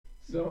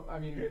So, I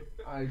mean,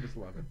 I just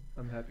love it.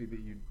 I'm happy that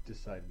you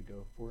decided to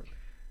go for it.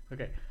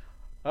 Okay.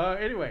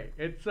 Anyway,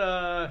 it's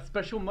a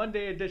special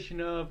Monday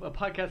edition of a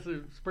podcast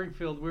of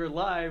Springfield. We're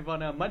live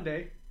on a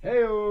Monday.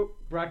 Hey-o!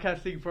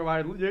 Broadcasting from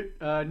our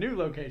new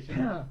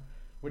location,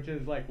 which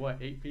is like,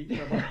 8 feet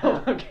from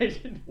our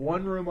location?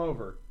 One room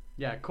over.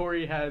 Yeah,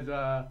 Corey has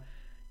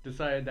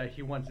decided that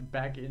he wants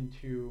back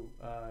into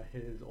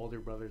his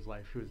older brother's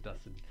life, who is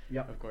Dustin,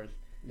 of course.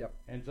 Yep.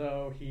 And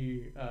so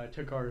he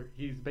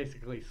he's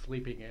basically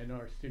sleeping in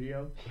our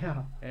studio.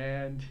 Yeah.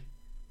 And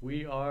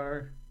we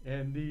are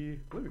in the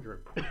living room.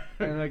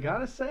 And I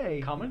gotta say...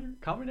 Common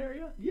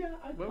area? Yeah.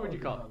 What would you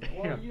call it?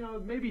 Well,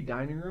 maybe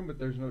dining room, but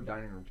there's no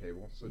dining room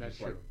table. So That's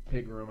just true. like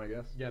pig room, I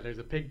guess. Yeah, there's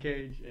a pig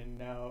cage, and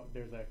now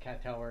there's a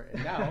cat tower,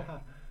 and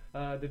now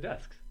the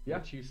desks,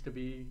 which used to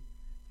be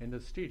in the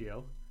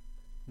studio,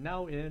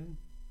 now in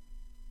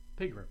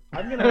pig room.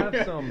 I'm going to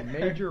have some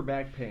major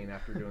back pain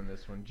after doing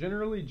this one.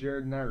 Generally,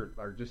 Jared and I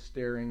are just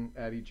staring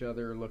at each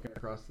other, looking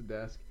across the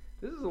desk.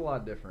 This is a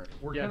lot different.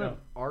 We're kind of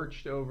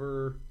arched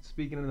over,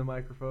 speaking into the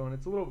microphone.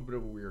 It's a little bit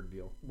of a weird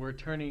deal. We're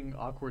turning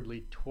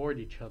awkwardly toward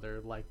each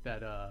other like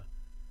that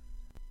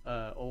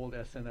old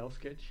SNL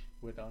sketch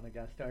with On a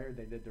Gas Tire.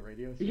 They did the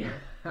radio sketch.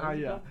 Yeah.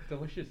 Yeah.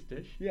 Delicious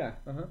dish. Yeah.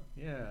 Uh-huh.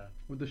 Yeah.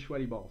 With the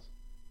sweaty balls.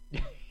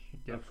 Yes.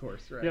 Of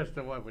course, right. Yes,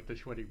 the one with the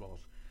sweaty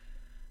balls.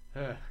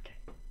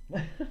 Okay.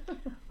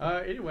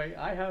 Anyway,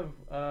 I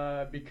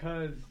have,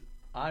 because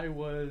I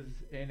was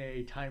in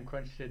a time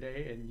crunch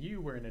today, and you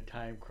were in a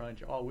time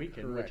crunch all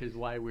weekend, Correct. which is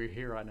why we're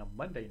here on a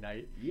Monday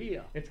night.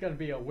 Yeah. It's going to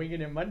be a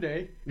Wingin It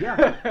Monday.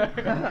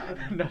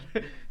 Yeah.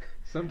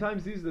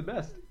 Sometimes these are the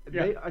best.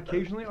 Yeah. They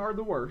occasionally are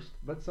the worst,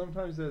 but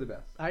sometimes they're the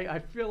best. I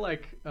feel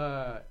like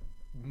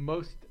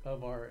most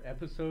of our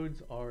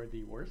episodes are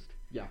the worst.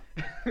 Yeah.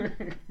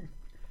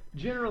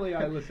 Generally,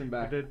 I listen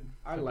back.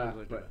 I laugh,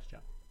 but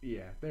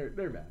yeah, they're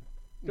bad.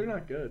 They're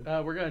not good.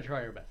 We're going to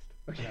try our best.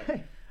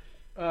 Okay.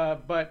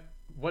 But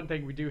one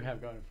thing we do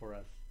have going for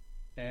us,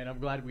 and I'm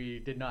glad we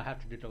did not have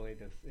to delay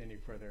this any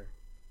further.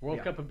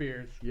 World Cup of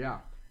Beers. Yeah.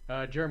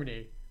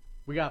 Germany.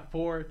 We got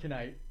 4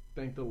 tonight.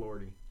 Thank the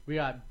Lordy. We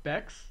got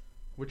Beck's,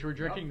 which we're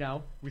drinking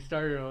now. We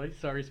started early.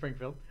 Sorry,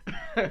 Springfield.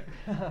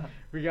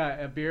 We got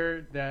a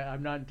beer that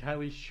I'm not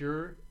entirely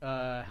sure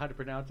how to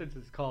pronounce it.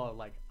 It's called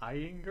like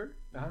Eyinger.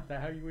 Is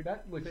that how you would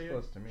looks say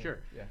close it? to me. Sure.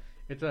 Yeah.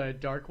 It's a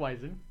dark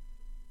Weizen.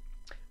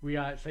 We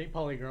got St.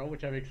 Pauli Girl,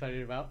 which I'm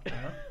excited about.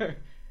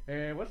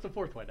 And what's the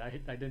 4th one?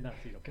 I did not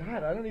see the 4th.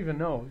 God, I don't even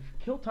know.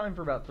 Kill time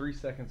for about 3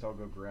 seconds. I'll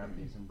go grab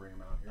these and bring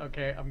them out here.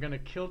 Okay, I'm going to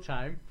kill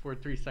time for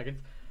 3 seconds.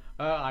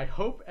 I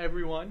hope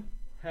everyone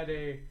had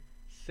a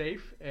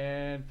safe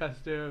and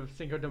festive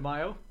Cinco de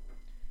Mayo.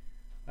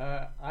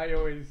 I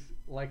always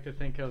like to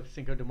think of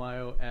Cinco de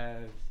Mayo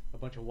as a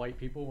bunch of white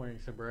people wearing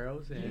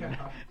sombreros and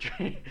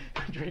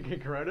drinking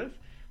Coronas,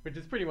 which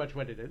is pretty much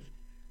what it is.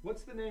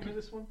 What's the name of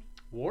this one?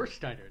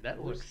 Warsteiner.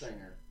 That looks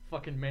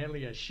fucking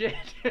manly as shit.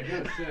 I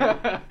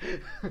gotta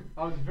say,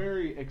 I was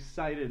very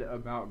excited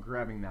about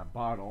grabbing that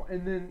bottle.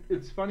 And then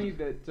it's funny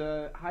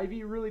that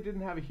Hy-Vee really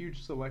didn't have a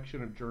huge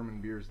selection of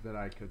German beers that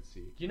I could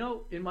see. You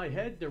know, in my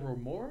head there were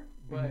more,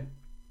 but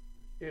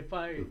if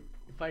I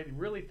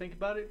really think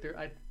about it,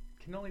 I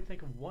can only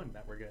think of one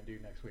that we're going to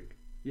do next week.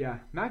 Yeah,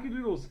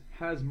 Macadoodles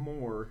has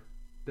more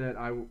that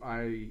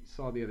I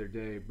saw the other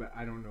day, but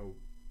I don't know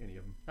any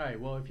of them. All right,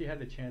 well, if you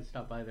had a chance,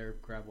 stop by there,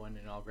 grab one,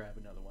 and I'll grab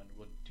another one.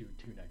 We'll do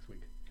 2 next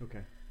week.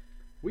 Okay.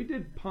 We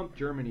did pump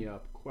Germany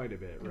up quite a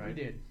bit, right? We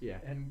did. Yeah.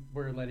 And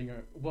we're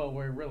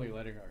really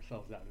letting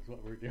ourselves out is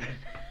what we're doing.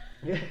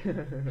 Yeah.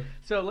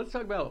 So let's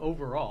talk about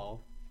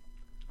overall.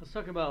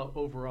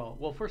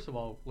 Well, first of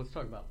all, let's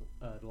talk about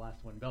the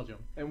last one, Belgium.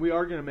 And we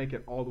are going to make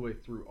it all the way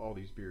through all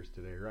these beers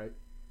today, right?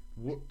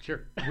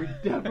 Sure. We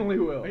definitely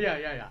will.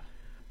 Yeah.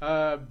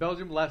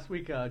 Belgium last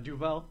week,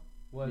 Duvel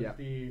was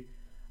the,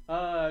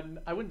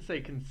 I wouldn't say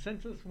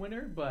consensus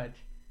winner, but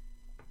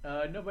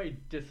nobody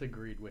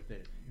disagreed with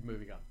it.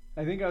 Moving on.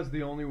 I think I was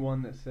the only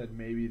one that said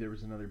maybe there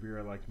was another beer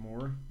I liked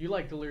more. You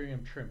like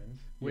Delirium Tremens,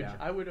 which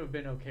I would have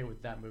been okay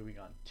with that moving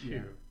on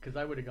too, because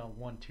I would have gone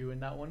 1-2 in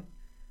that one.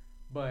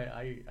 But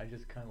I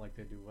just kind of like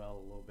to do well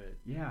a little bit.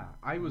 Yeah,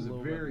 I was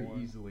very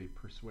easily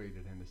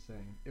persuaded into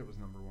saying it was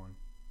number 1.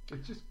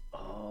 It's just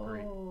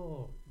great.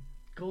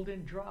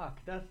 Golden Drock.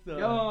 That's the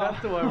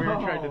one we were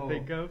trying to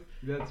think of.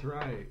 That's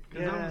right.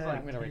 Because I was like,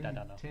 I'm gonna write that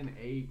down now.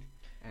 10-8,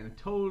 and a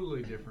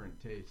totally different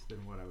taste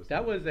than what I was.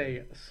 That was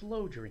a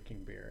slow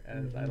drinking beer,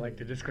 as I like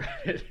to describe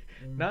it.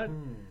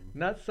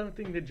 Not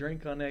something to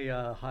drink on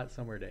a hot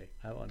summer day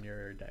out on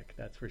your deck.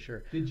 That's for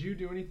sure. Did you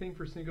do anything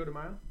for Cinco de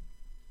Mayo?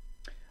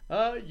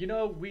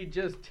 We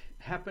just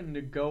happened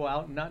to go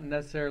out, not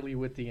necessarily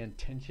with the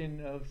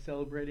intention of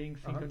celebrating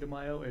Cinco de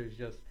Mayo. It was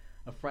just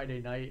a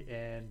Friday night,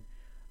 and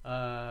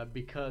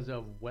because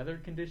of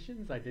weather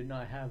conditions, I did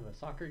not have a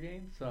soccer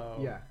game,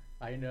 so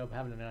I ended up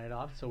having a night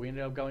off. So we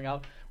ended up going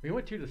out. We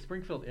went to the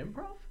Springfield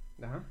Improv.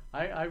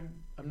 I'm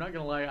not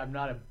gonna lie, I'm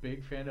not a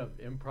big fan of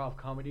improv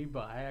comedy,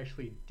 but I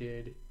actually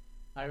did.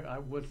 I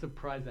was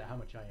surprised at how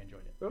much I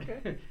enjoyed it.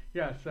 Okay.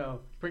 Yeah.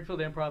 So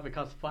Springfield Improv, it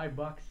costs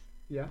 $5.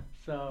 Yeah.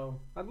 So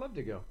I'd love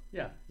to go.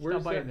 yeah, Where's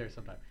stop by that? in there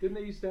sometime. Didn't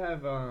they used to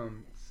have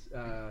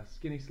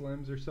Skinny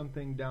Slims or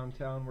something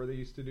downtown where they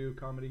used to do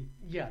comedy?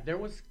 Yeah, there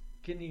was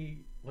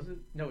Skinny. Was it?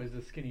 No, it was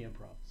the Skinny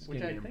Improv, Skinny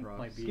which I Improv. think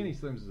might be Skinny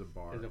Slims is a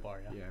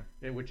bar.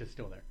 Yeah, which is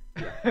still there.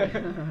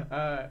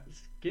 Yeah.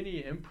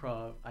 Skinny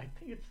Improv. I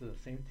think it's the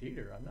same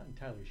theater. I'm not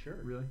entirely sure.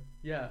 Really?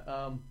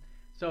 Yeah.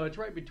 So it's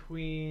right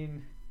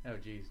between. Oh,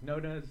 geez,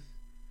 Nona's.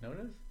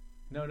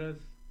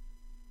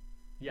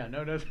 Yeah,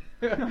 Nona's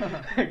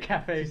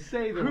Cafe. To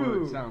say the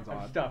word sounds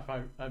odd. Stuff.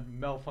 I'm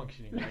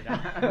malfunctioning right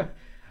now.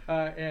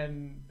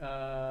 And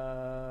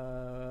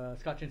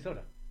Scotch and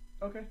Soda.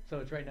 Okay. So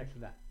it's right next to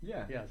that.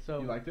 Yeah. Yeah. So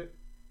you liked it?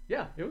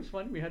 Yeah, it was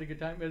fun. We had a good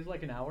time. It was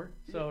like an hour,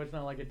 so it's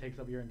not like it takes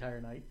up your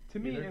entire night. To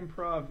me,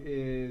 improv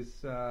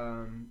is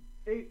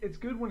it's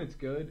good when it's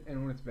good,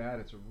 and when it's bad,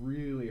 it's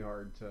really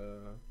hard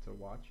to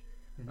watch.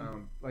 Mm-hmm.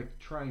 Like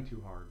trying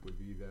too hard would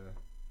be the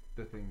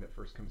thing that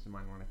first comes to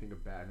mind when I think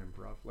of bad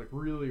improv, like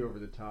really over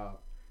the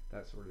top,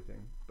 that sort of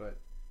thing. But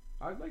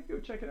I'd like to go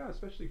check it out,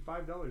 especially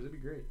 $5. It'd be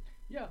great.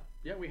 Yeah,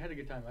 we had a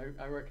good time.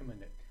 I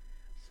recommend it.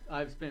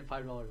 I've spent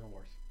 $5 on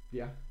worse.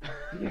 Yeah,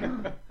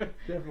 yeah,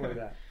 definitely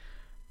that.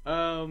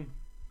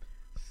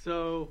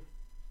 So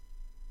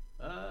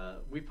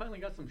we finally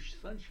got some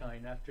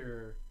sunshine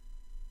after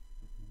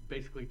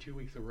basically 2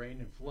 weeks of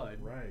rain and flood.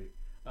 Right.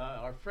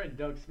 Our friend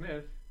Doug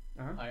Smith,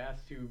 Uh-huh. I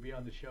asked to be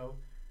on the show.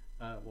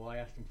 Well, I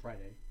asked him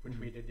Friday, which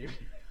we did do.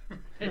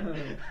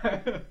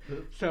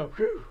 So,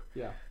 whew,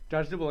 Yeah.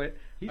 dodged a bullet.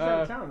 He's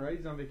out of town, right?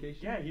 He's on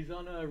vacation. Yeah, he's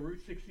on a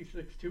Route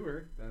 66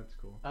 tour. That's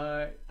cool.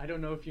 I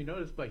don't know if you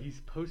noticed, but he's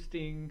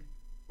posting,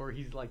 or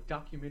he's like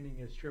documenting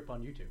his trip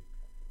on YouTube.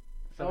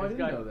 So I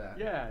didn't know that.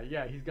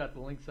 Yeah, he's got the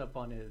links up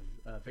on his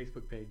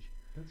Facebook page.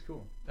 That's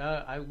cool.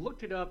 I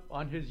looked it up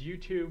on his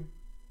YouTube.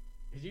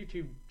 His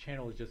YouTube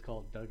channel is just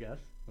called Doug S,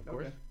 of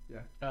course.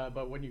 Yeah.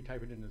 But when you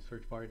type it in the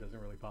search bar, it doesn't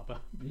really pop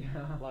up.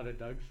 Yeah. A lot of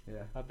Dougs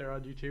Yeah. out there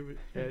on YouTube,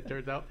 it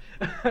turns out.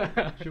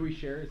 Should we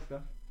share his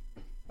stuff?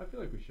 I feel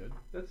like we should.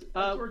 That's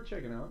worth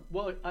checking out.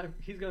 Well,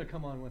 he's going to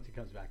come on once he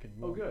comes back.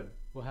 And good.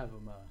 We'll have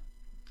him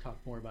talk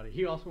more about it.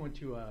 He also went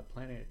to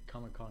Planet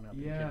Comic Con up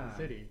in Kansas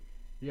City.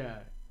 Yeah.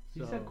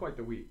 He's had quite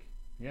the week.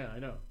 Yeah, I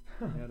know.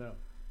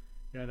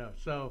 I know.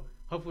 So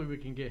hopefully we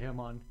can get him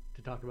on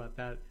to talk about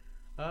that.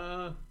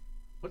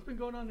 What's been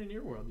going on in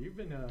your world? You've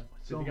been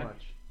so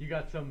much. You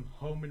got some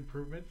home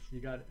improvements.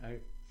 You got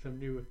some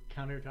new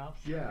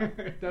countertops. Yeah,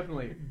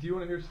 definitely. Do you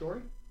want to hear a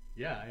story?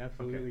 Yeah, I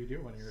absolutely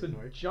do want to hear a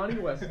story. Johnny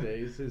West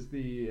Days is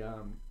the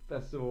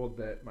festival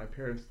that my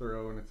parents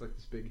throw, and it's like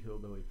this big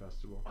hillbilly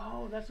festival.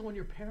 Oh, that's the one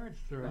your parents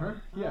throw. Uh-huh.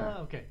 Yeah.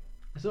 Okay.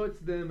 So it's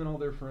them and all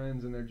their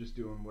friends, and they're just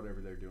doing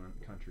whatever they're doing,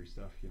 country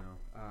stuff, you know,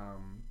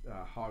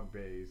 hog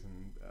bays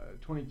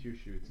and 22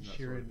 shoots and that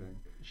sort of thing.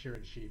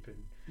 Shearing sheep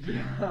and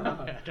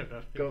I don't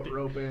know. Goat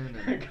roping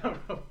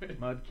and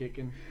mud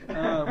kicking.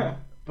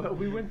 But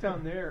we went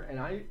down there, and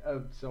I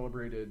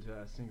celebrated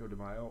Cinco de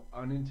Mayo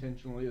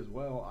unintentionally as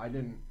well. I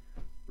didn't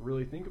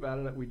really think about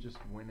it. We just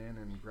went in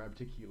and grabbed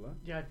tequila.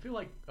 Yeah, I feel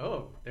like,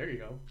 there you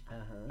go.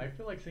 Uh-huh. I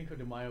feel like Cinco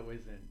de Mayo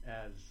isn't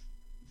as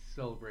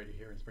celebrated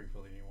here in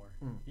Springfield anymore.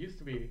 Used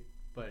to be,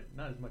 but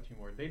not as much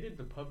anymore. They did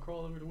the pub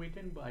crawl over the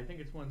weekend, but I think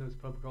it's one of those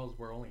pub crawls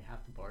where only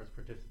half the bars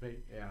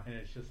participate. Yeah. And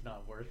it's just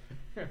not worth.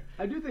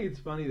 I do think it's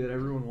funny that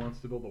everyone wants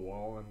to build a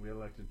wall, and we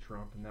elected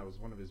Trump, and that was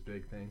one of his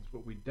big things.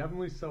 But we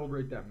definitely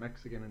celebrate that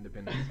Mexican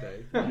Independence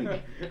Day.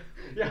 Like,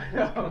 yeah,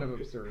 it's kind of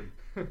absurd.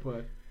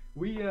 But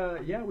we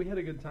had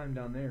a good time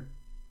down there.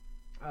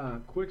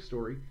 Quick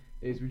story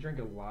is we drank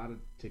a lot of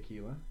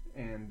tequila,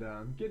 and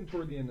getting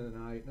toward the end of the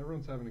night, and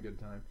everyone's having a good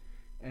time.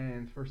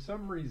 And for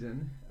some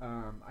reason,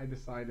 I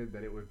decided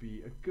that it would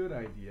be a good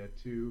idea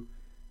to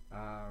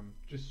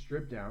just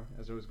strip down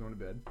as I was going to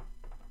bed.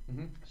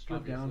 Mm-hmm.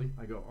 Strip down.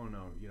 I go, oh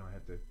no, I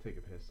have to take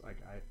a piss.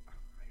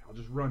 I'll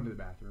just run to the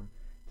bathroom,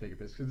 take a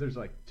piss, because there's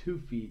like 2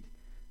 feet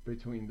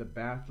between the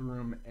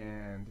bathroom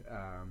and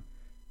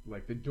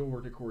like the door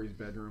to Corey's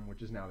bedroom,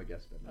 which is now the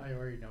guest bedroom. I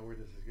already know where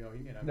this is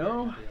going. And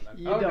No,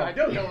 you don't. I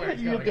don't know where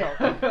it's going. You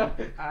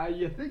don't.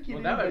 You think you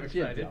do, but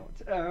you excited.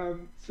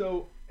 don't.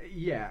 So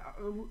yeah,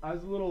 I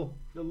was a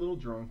little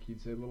drunk.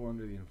 You'd say a little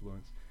under the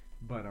influence,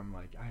 but I'm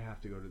like, I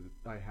have to go to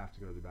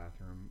the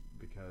bathroom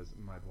because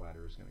my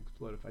bladder is going to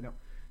explode if I don't.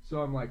 So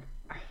I'm like,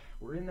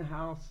 we're in the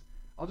house.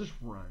 I'll just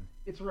run.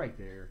 It's right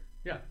there.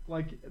 Yeah.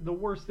 Like the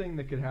worst thing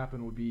that could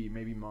happen would be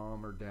maybe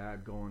mom or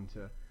dad going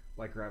to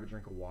like grab a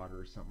drink of water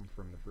or something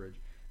from the fridge.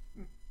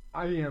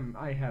 I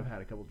have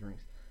had a couple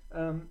drinks.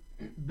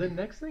 The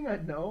next thing I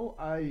know,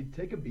 I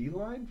take a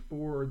beeline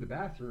for the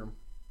bathroom,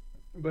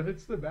 but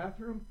it's the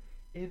bathroom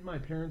in my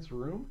parents'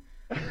 room.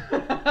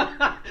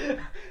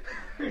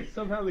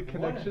 Somehow the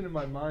connection in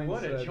my mind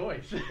What said, a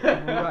choice.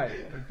 Right.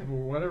 For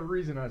whatever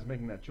reason, I was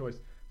making that choice.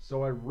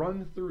 So I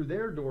run through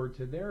their door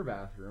to their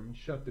bathroom,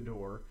 shut the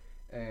door,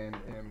 and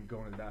am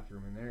going to the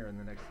bathroom in there. And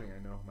the next thing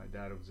I know, my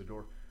dad opens the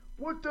door.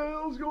 What the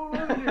hell's going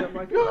on here? I'm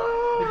like,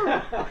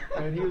 oh!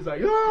 And he was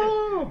like,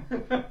 oh!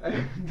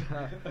 And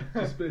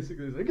just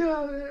basically was like, get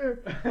out of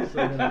here!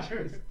 So then I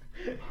was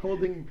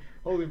holding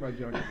my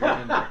junk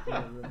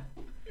again.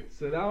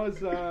 So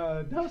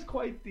that was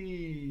quite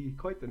the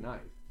night.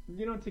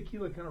 You know,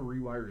 tequila kind of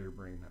rewires your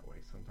brain that way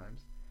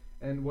sometimes.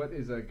 And what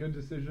is a good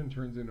decision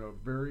turns into a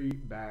very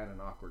bad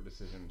and awkward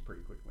decision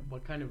pretty quickly.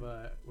 What kind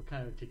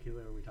of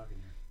tequila are we talking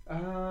here?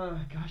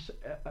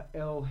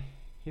 El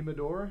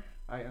Jimador.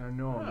 I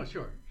know I'm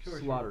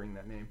slaughtering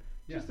that name.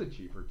 Yeah. Just a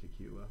cheaper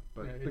tequila,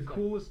 but Yeah, the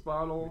coolest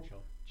bottle,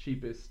 chill.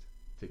 cheapest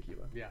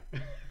tequila. Yeah.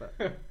 But,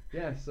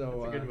 yeah,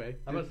 so that's a good way.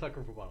 I'm a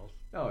sucker for bottles.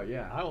 Oh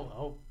yeah.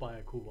 I'll buy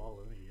a cool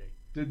bottle any day.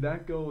 Did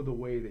that go the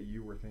way that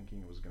you were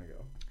thinking it was gonna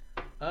go?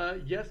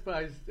 Yes, but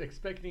I was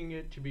expecting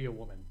it to be a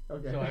woman.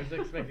 Okay. So I was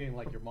expecting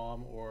like your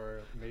mom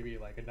or maybe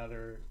like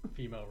another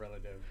female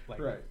relative. Like,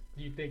 right.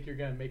 You think you're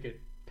gonna make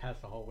it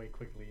past the hallway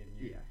quickly and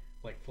you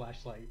like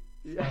flashlight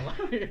in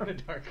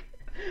the dark.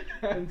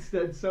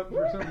 Instead,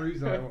 for some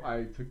reason,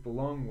 I took the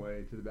long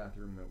way to the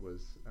bathroom that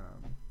was,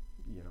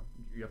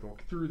 you have to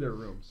walk through their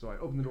room. So I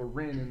opened the door,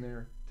 ran in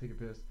there, take a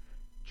piss,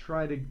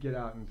 try to get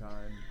out in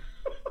time,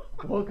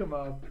 woke them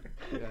up.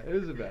 Yeah, it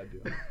was a bad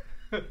deal.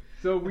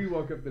 So we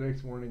woke up the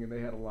next morning and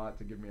they had a lot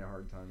to give me a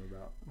hard time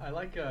about. I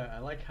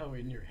like how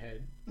in your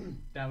head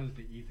that was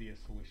the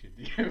easiest solution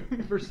to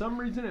you. For some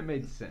reason, it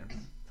made sense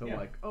to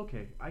like,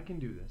 okay, I can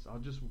do this. I'll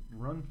just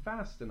run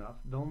fast enough.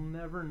 They'll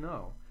never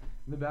know.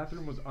 And the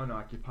bathroom was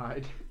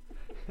unoccupied.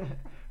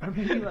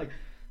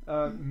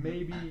 Or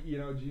maybe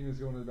Gina's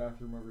going to the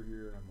bathroom over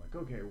here. And I'm like,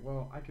 okay,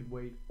 well, I could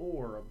wait,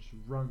 or I'll just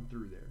run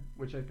through there.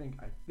 Which I think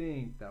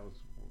that was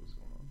what was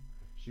going on.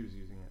 She was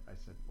using it. I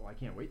said, well, I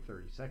can't wait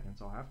 30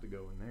 seconds. I'll have to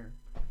go in there.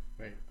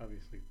 Right,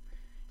 obviously.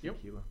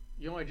 Tequila.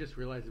 You know what I just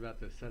realized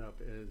about this setup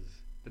is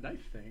the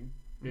nice thing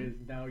is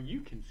now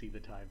you can see the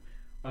time.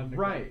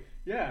 Right.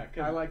 Yeah,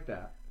 I like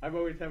that. I've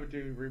always having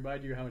to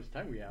remind you how much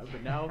time we have,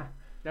 but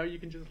now you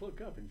can just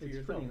look up and see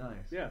yourself. It's pretty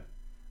nice. Yeah.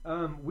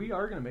 We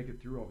are going to make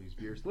it through all these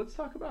beers. Let's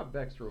talk about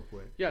Beck's real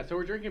quick. Yeah, so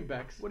we're drinking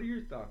Beck's. What are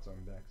your thoughts on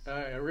Beck's?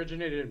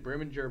 Originated in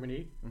Bremen,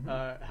 Germany.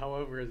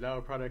 However, is now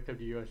a product of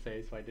the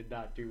USA, so I did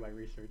not do my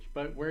research.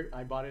 But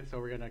I bought it, so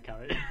we're going to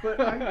count it.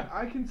 But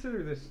I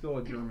consider this still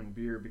a German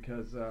beer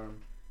because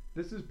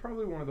this is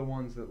probably one of the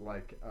ones that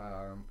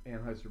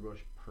Anheuser-Busch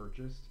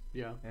purchased.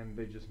 Yeah. And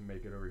they just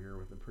make it over here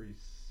with a pretty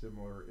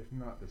similar, if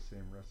not the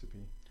same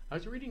recipe. I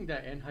was reading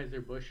that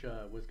Anheuser-Busch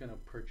was going to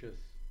purchase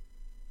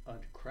a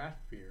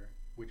craft beer,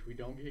 which we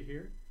don't get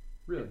here.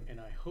 Really? And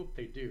I hope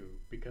they do,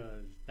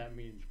 because that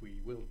means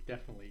we will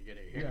definitely get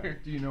it here. Yeah.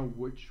 Do you know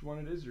which one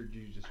it is, or did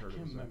you just heard I it?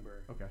 can't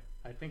remember. Okay.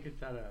 I think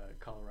it's out of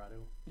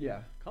Colorado.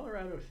 Yeah.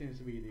 Colorado seems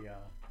to be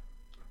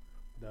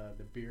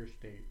the beer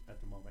state at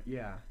the moment.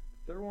 Yeah.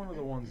 They're one of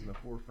the ones in the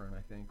forefront,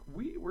 I think.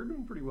 We're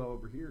doing pretty well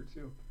over here,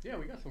 too. Yeah,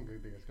 we got some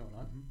good beers going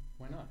on. Mm-hmm.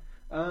 Why not?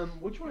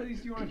 Which one of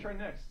these do you want to try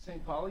next?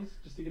 St. Pauli's,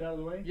 just to get out of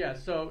the way? Yeah,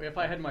 so if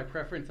I had my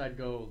preference, I'd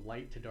go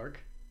light to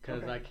dark,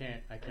 because I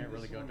can't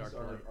really go dark to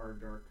light. Are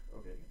dark,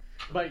 okay.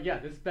 But yeah,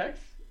 this Beck's,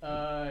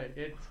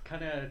 it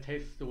kind of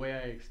tastes the way I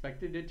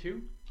expected it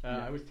to.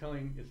 I was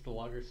telling it's the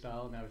lager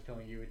style, and I was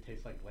telling you it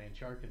tastes like Land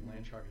Shark, and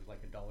Land Shark is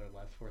like $1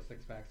 less for a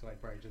 6-pack, so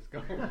I'd probably just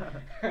go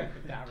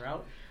that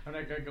route. I'm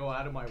not gonna go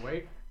out of my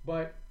way,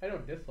 but I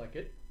don't dislike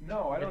it.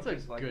 No, I don't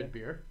dislike it. It's a good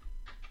beer.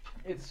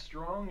 It's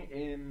strong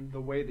in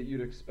the way that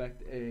you'd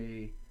expect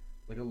a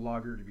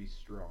lager to be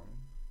strong.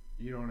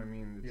 You know what I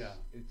mean?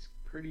 It's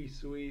pretty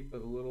sweet,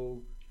 but a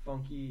little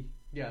funky.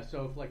 Yeah,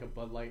 so if like a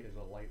Bud Light is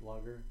a light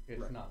lager,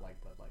 it's not like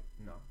Bud Light.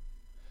 No.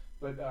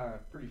 But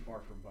pretty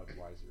far from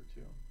Budweiser,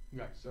 too.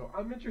 Right. So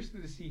I'm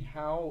interested to see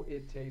how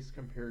it tastes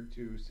compared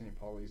to St.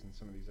 Pauli's and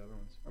some of these other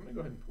ones. I'm going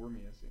to go ahead and pour me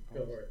a St.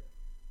 Pauli's. Go for it.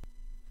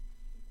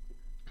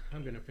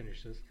 I'm going to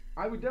finish this.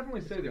 I would definitely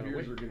say the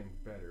beers are getting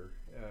better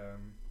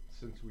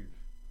since we've,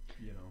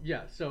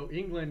 Yeah, so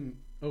England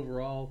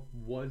overall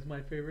was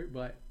my favorite,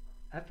 but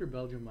after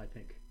Belgium, I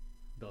think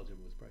Belgium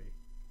was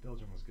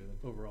good.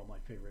 Overall, my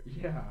favorite.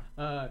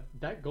 Yeah.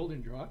 That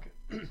Golden Drac,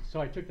 so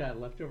I took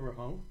that leftover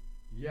home.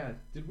 Yeah.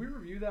 Did we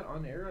review that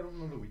on air? I don't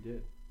know that we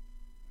did.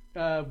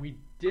 We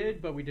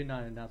did, but we did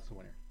not announce the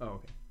winner. Oh,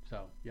 okay.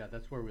 So, yeah,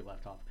 that's where we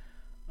left off.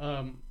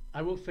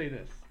 I will say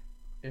this.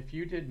 If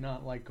you did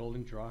not like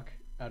Golden Drac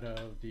out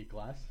of the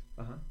glass,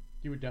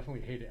 you would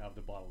definitely hate it out of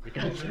the bottle,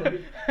 because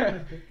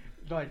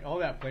like all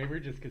that flavor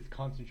just gets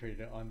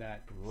concentrated on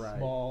that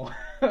small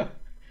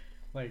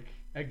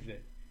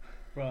exit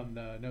from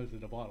the nose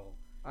of the bottle.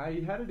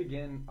 I had it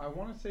again. I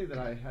want to say that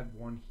I had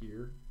one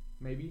here,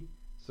 maybe.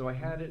 So I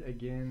had it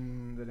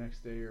again the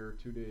next day or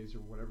 2 days or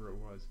whatever it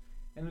was,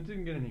 and it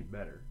didn't get any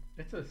better.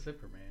 It's a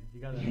sipper, man.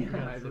 You gotta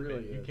it sip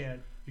really it. is.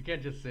 You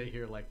can't just sit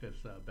here like this,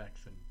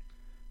 Beck's.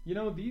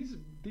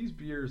 These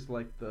beers,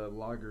 like the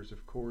lagers,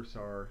 of course,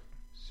 are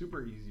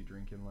super easy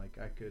drinking. Like,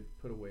 I could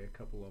put away a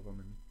couple of them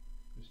and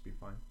just be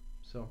fine.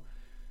 So,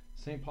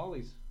 St.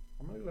 Pauli's,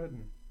 I'm gonna go ahead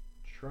and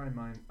try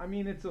mine. I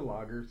mean, it's a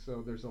lager,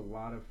 so there's a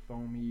lot of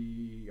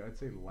foamy, I'd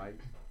say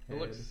light head. It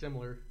looks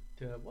similar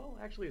to, well,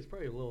 actually, it's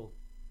probably a little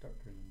darker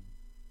than.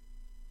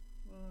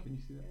 Can you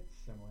see that? It's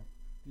similar.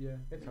 Yeah,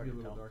 it's maybe hard a to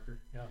little tell. darker.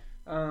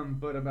 Yeah.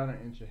 But about an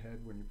inch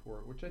ahead when you pour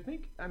it, which I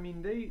think,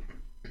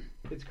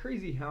 it's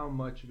crazy how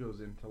much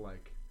goes into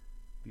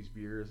these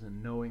beers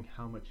and knowing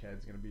how much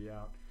head's going to be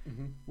out.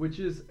 Mm-hmm. Which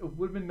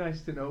would have been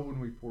nice to know when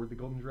we poured the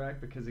Golden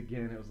Drac, because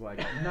again it was like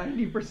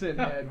 90%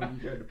 head when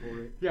you tried to pour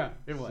it. Yeah,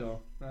 it was.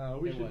 So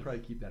we should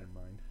probably keep that in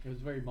mind. It was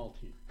very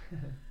malty.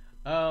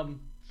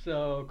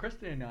 So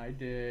Kristen and I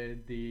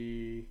did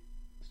the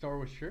Star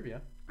Wars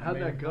trivia. How'd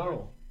that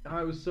go?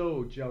 I was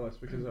so jealous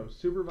because I was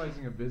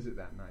supervising a visit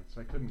that night, so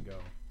I couldn't go.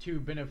 To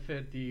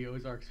benefit the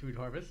Ozarks Food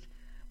Harvest.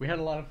 We had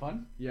a lot of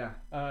fun. Yeah.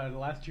 The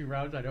last 2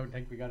 rounds, I don't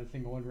think we got a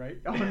single one right.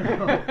 Oh,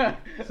 no.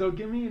 So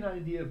give me an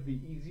idea of the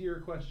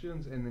easier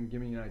questions, and then give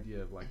me an idea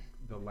of, like,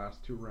 the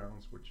last 2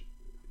 rounds, which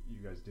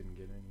you guys didn't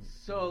get any.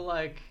 So,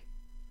 like,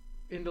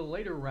 in the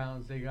later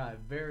rounds, they got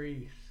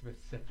very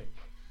specific.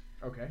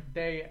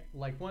 Okay.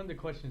 One of the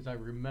questions I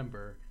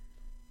remember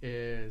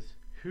is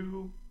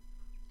who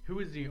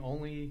is the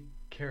only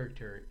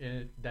character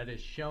that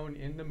is shown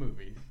in the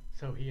movies?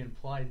 So he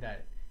implied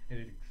that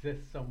it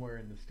exists somewhere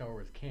in the Star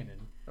Wars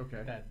canon.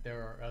 Okay. That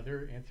there are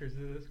other answers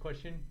to this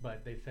question,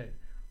 but they said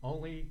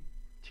only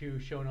 2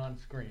 shown on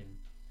screen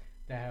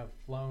that have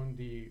flown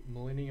the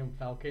Millennium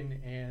Falcon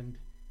and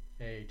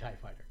a TIE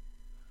Fighter.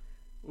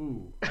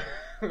 Ooh.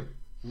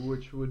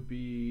 Which would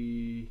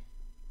be...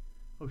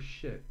 Oh,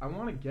 shit. I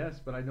want to guess,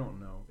 but I don't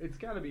know. It's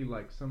got to be,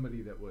 like,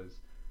 somebody that was...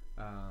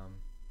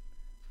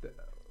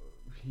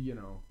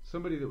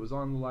 somebody that was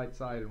on the light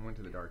side and went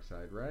to the dark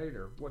side, right?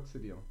 Or what's the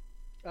deal?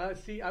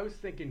 See, I was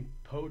thinking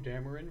Poe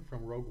Dameron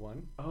from Rogue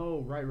One.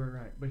 Oh, right.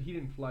 But he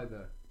didn't fly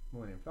the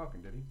Millennium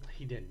Falcon, did he?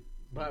 He didn't.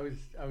 But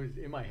I was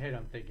in my head,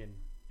 I'm thinking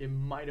it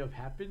might have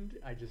happened.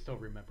 I just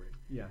don't remember it.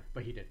 Yeah.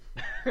 But he did.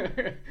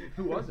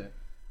 Who was it?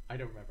 I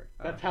don't remember.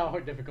 That's how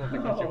difficult the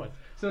question was.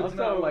 So it's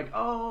not like,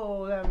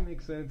 oh, that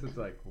makes sense. It's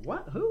like,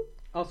 what? Who?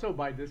 Also,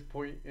 by this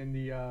point in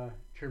the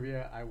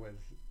trivia, I was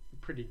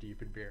pretty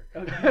deep in beer.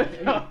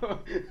 Okay.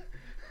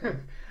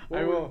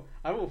 I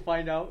will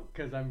find out,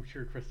 because I'm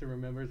sure Krista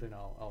remembers, and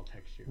I'll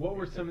text you. What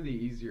were some of the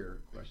easier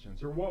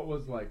questions, or what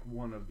was like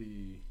one of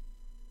the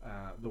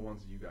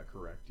ones that you got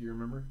correct? Do you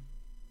remember?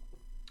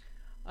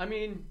 I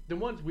mean, the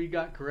ones we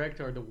got correct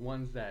are the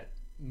ones that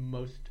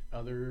most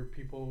other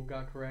people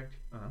got correct.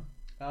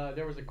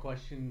 There was a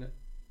question,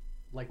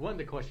 like one of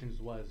the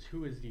questions was,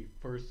 who is the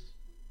first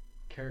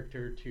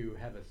character to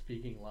have a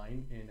speaking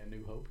line in A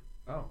New Hope?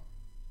 Oh.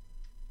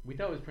 We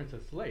thought it was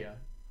Princess Leia,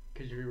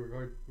 because she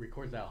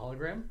records that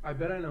hologram. I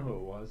bet I know who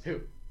it was.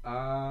 Who?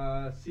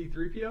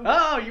 C-3PO?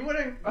 Oh, you would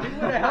have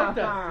helped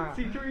us.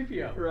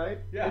 C-3PO. Right?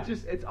 Yeah.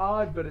 It's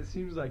odd, but it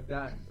seems like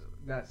that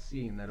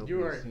scene, that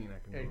opening scene, I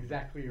can remember.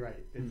 Exactly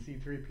right. It's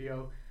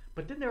C-3PO.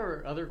 But then there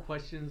are other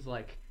questions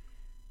like,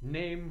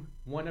 name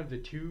one of the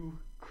 2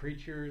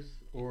 creatures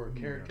or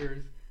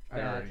characters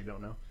I already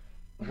don't know.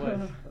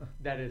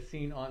 that is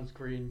seen on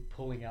screen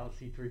pulling out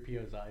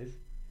C-3PO's eyes.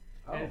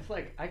 Oh. And it's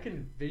like, I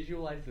can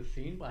visualize the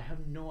scene, but I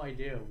have no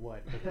idea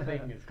what the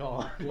thing is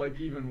called. Like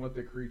even what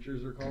the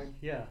creatures are called?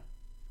 Yeah.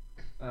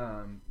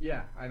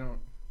 Yeah, I don't...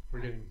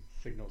 We're getting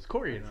signals.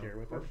 Corey is here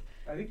with us.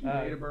 I think he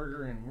ate a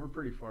burger, and we're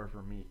pretty far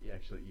from me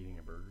actually eating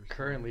a burger. So.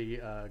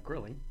 Currently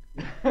grilling.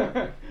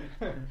 But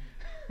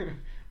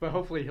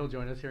hopefully he'll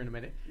join us here in a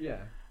minute. Yeah.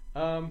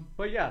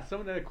 But yeah, some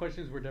of the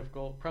questions were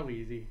difficult, probably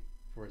easy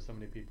for so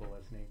many people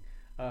listening.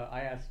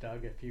 I asked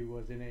Doug if he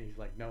was in it. He's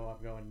like, no,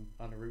 I'm going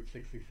on a Route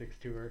 66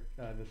 tour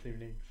this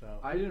evening. So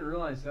I didn't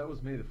realize that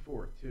was May the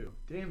 4th, too.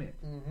 Damn it.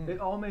 Mm-hmm.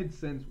 It all made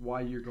sense why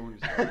you're going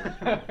to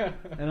Star Wars.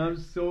 And I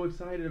was so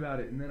excited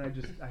about it. And then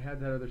I had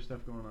that other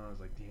stuff going on. I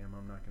was like, damn,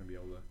 I'm not going to be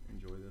able to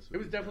enjoy this. It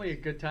was definitely a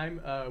good time.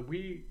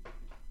 We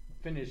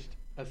finished,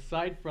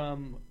 aside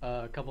from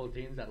a couple of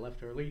teams that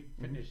left early,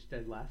 finished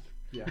dead last.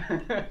 Yeah.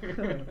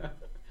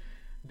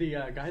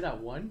 The guy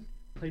that won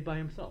played by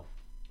himself.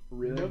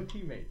 Really? No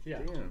teammates, yeah.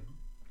 Damn.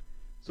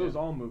 So it was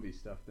all movie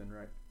stuff then,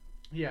 right?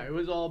 Yeah, it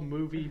was all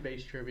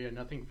movie-based trivia,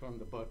 nothing from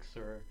the books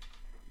or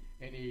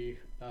any,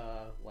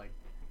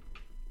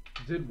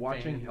 Did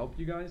watching help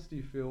you guys? Do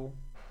you feel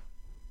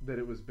that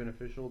it was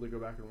beneficial to go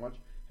back and watch?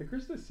 Had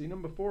Krista seen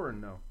them before or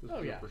no?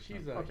 Oh, yeah.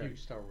 She's a huge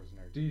Star Wars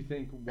nerd. Do you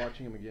think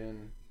watching them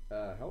again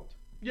helped?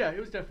 Yeah, it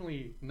was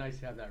definitely nice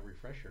to have that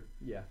refresher.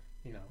 Yeah.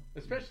 You know,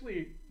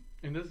 especially,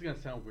 and this is going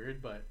to sound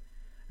weird, but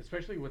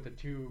especially with the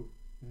 2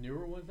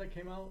 newer ones that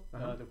came out,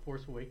 The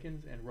Force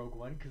Awakens and Rogue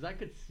One, because I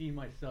could see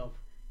myself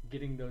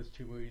getting those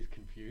 2 movies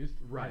confused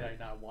had I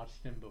not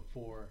watched them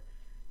before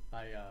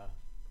I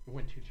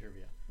went to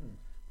trivia.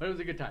 But it was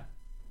a good time.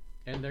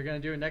 And they're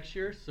going to do it next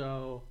year,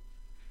 so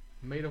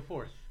May the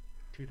 4th,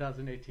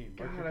 2018.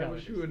 God, I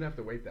wish we wouldn't have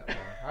to wait that long.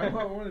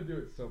 I want to do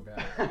it so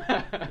bad.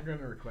 I'm going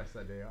to request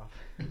that day off.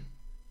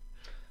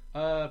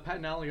 Pat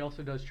and Allie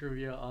also does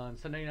trivia on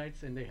Sunday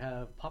nights, and they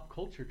have pop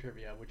culture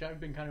trivia, which I've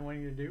been kind of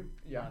wanting to do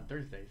on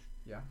Thursdays.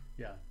 Yeah?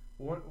 Yeah.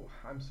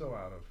 I'm so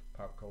out of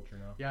pop culture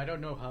now. Yeah, I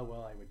don't know how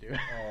well I would do.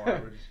 Oh, I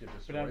would just get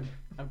destroyed.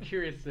 But I'm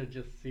curious to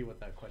just see what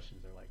the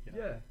questions are like. You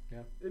know?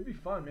 Yeah. It'd be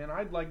fun, man.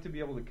 I'd like to be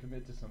able to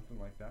commit to something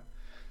like that.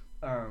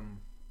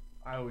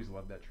 I always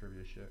love that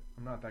trivia shit.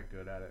 I'm not that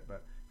good at it,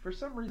 but for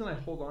some reason I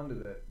hold on to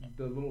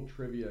the little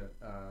trivia,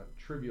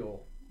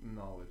 trivial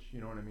knowledge.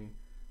 You know what I mean?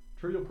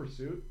 Trivial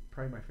Pursuit,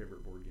 probably my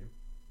favorite board game.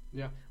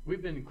 Yeah,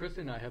 Chris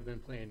and I have been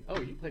playing. Oh,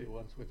 you played it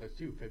once with us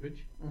too, Fibbage.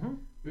 Mm-hmm.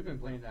 We've been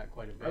playing that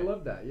quite a bit. I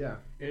love that. Yeah.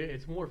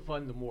 It's more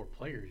fun the more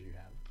players you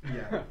have.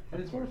 Yeah,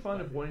 and it's more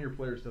fun if one of your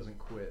players doesn't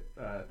quit.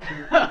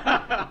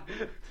 Are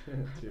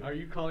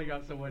you calling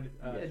out someone?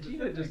 Yeah,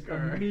 Gina just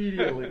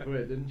immediately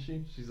quit, didn't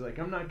she? She's like,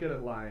 I'm not good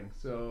at lying,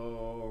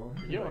 so.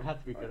 You don't have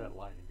to be good at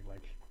lying.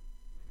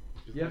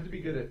 You have to be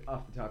good at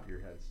off the top of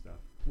your head stuff,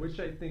 which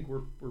I think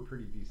we're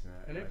pretty decent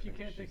at. And if you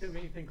can't think of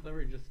anything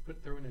clever, just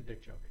throw in a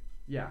dick joke.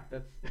 Yeah,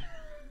 that's.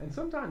 And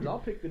sometimes I'll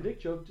pick the dick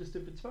joke just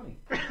if it's funny.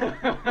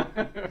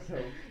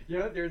 So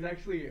there's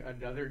actually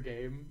another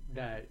game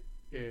that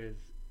is.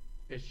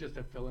 It's just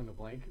a fill in the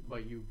blank,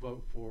 but you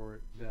vote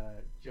for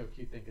the joke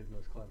you think is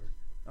most clever.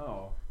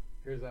 Oh.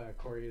 Here's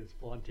Corey is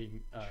flaunting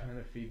trying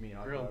to feed me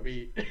hot grilled dogs.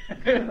 meat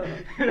in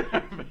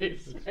our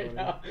face right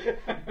now.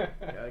 Yeah,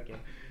 okay.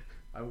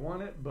 I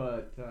want it,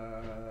 but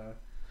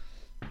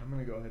I'm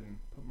gonna go ahead and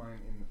put mine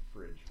in the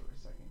fridge for a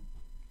second.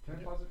 Can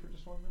I pause it for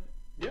just 1 minute?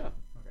 Yeah.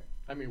 Okay.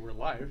 I mean, we're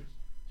live,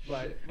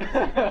 but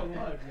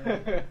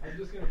I'm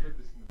just gonna put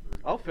this in the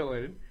fridge. I'll fill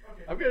it in.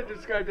 Okay. I'm gonna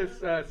describe this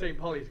St.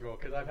 Pauli's girl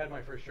because I've had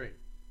my first drink.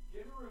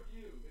 Give a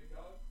review, big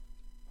dog.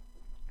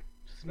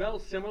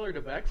 Smells similar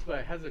to Beck's,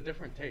 but has a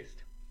different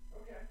taste.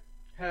 Okay.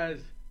 Has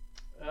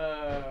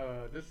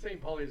this St.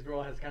 Pauli's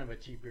girl has kind of a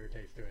cheap beer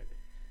taste to it.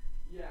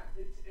 Yeah,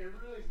 it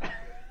really is not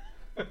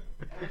good.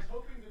 I was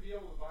hoping to be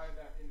able to buy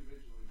that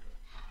individually,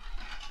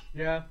 but.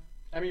 Yeah,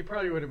 I mean,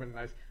 probably would have been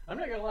nice. I'm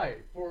not gonna lie.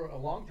 For a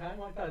long time,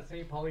 I thought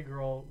St. Pauli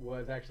Girl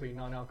was actually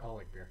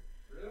non-alcoholic beer.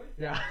 Really?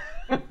 Yeah.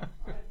 I've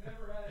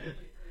never had any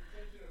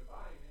intention of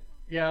buying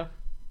it. Yeah.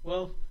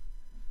 Well,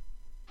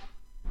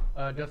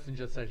 Dustin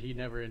just said he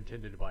never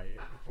intended to buy it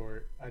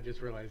before. I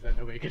just realized that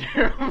nobody could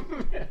hear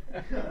him.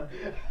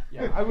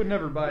 Yeah, I would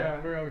never buy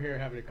it. We're over here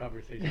having a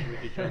conversation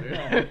with each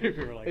other. We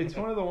were like, it's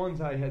one of the ones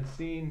I had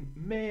seen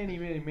many,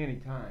 many, many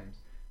times,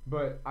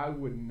 but I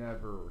would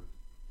never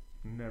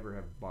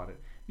have bought it.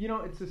 You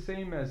know, it's the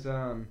same as,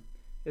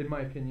 in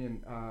my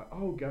opinion,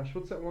 oh gosh,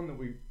 what's that one that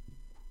we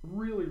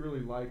really,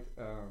 really liked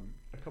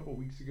a couple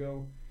weeks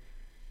ago?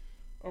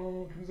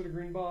 Oh, comes in a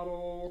green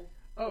bottle.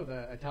 Oh,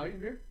 the Italian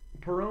beer?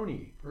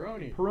 Peroni.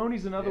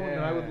 Peroni's another one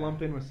that I would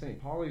lump in with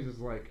St. Pauli's. Is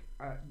like,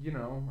 I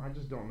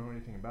just don't know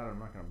anything about it. I'm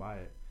not going to buy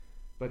it.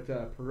 But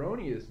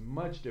Peroni is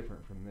much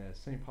different from this.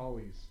 St.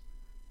 Pauli's,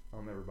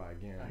 I'll never buy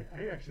again.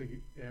 I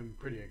actually am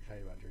pretty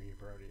excited about drinking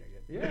Peroni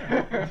again.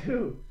 Yeah, me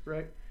too.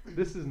 Right?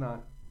 This is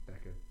not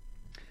that good.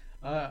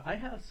 I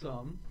have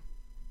some.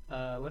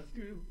 Let's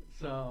do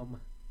some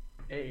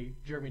A,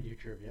 Germany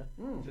trivia,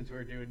 since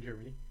we're doing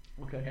Germany.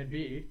 Okay. And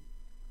B,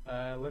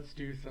 let's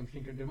do some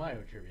Cinco de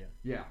Mayo trivia.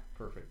 Yeah,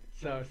 perfect.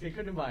 So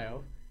Cinco de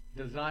Mayo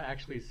does not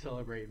actually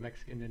celebrate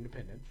Mexican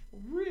independence.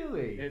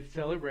 Really? It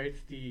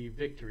celebrates the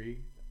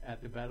victory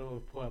at the Battle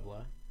of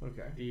Puebla.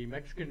 Okay. The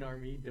Mexican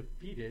army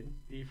defeated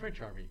the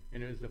French army,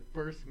 and it was the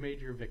first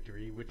major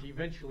victory, which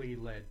eventually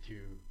led to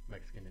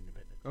Mexican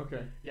independence.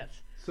 Okay. Yes.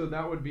 So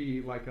that would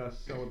be like us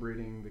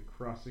celebrating the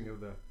crossing of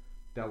the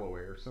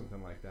Delaware or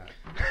something like that.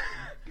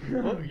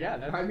 Well, yeah,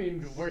 that's, I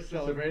mean, we're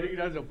celebrating.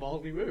 That's a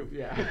ballsy move.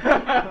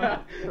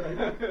 Yeah.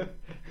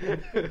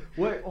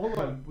 Wait, hold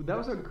on. That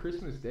was on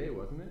Christmas Day,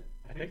 wasn't it?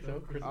 I think so.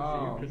 Christmas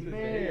Oh, Eve, Christmas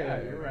man. Day.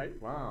 Yeah, you're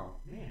right. Wow.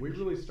 Man, we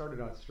really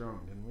started out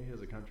strong, didn't we,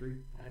 as a country?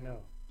 I know.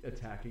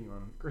 Attacking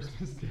on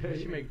Christmas Day. We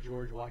should make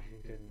George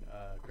Washington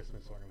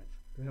Christmas ornaments.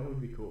 That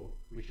would be cool.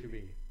 We should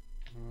be.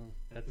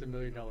 That's $1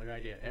 million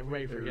idea.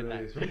 Everybody forget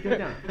really that. Write that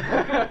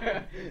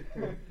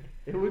down.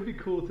 It would be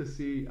cool to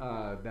see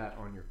that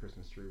on your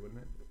Christmas tree,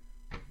 wouldn't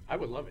it? I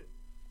would love it.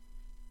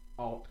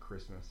 Alt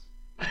Christmas.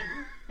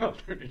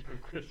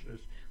 Alternative Christmas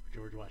with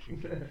George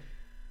Washington.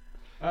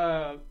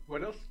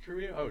 What else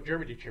trivia? Oh,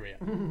 Germany trivia.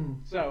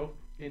 So,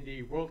 in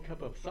the World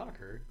Cup of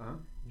Soccer,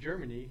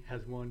 Germany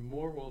has won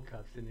more World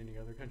Cups than any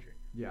other country.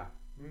 Yeah.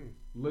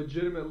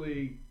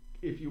 Legitimately,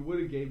 if you would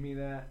have gave me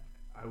that,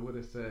 I would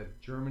have said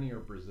Germany or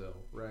Brazil,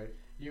 right?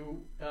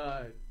 You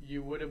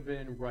would have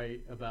been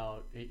right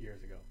about 8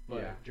 years ago.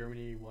 But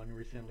Germany won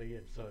recently,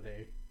 and so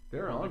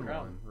they're hold on the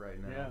crown one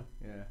right now.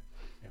 Yeah.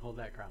 They hold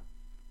that crown.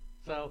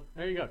 So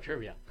there you go,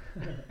 trivia.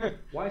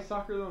 Why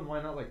soccer though, and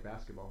why not like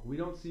basketball? We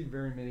don't see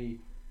very many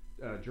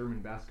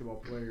German basketball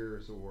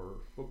players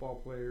or football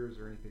players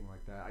or anything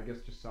like that. I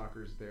guess just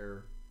soccer's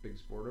their big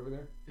sport over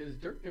there. Is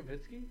Dirk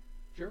Nowitzki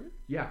German?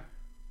 Yeah.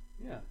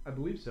 Yeah. I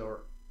believe so.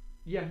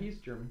 Yeah, he's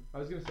German. I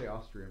was going to say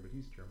Austrian, but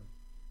he's German.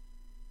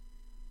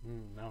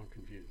 Now I'm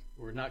confused.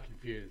 We're not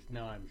confused.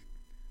 Now I'm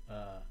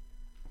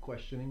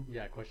questioning.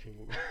 Yeah, questioning.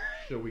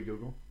 Shall we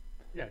Google?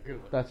 Yeah,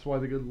 Google it. That's why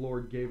the good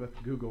Lord gave us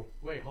Google.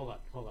 Wait, hold on.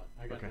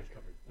 I got this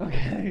covered.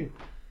 Okay.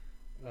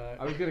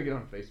 I was gonna get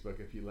on Facebook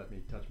if you let me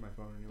touch my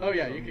phone anyway. Oh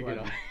yeah, you can get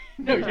on.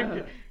 No, you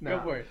can Nah,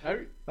 go for it.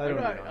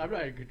 I'm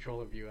not in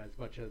control of you as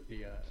much as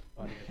the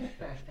audience.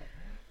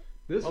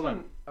 This hold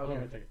one. on. Okay. Hold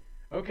on a second.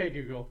 Okay,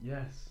 Google.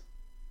 Yes.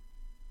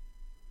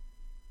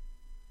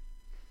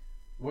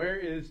 Where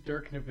is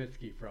Dirk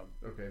Nowitzki from?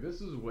 Okay,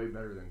 this is way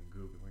better than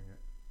Googling it.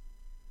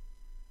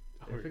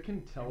 If it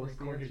can tell us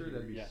the answer,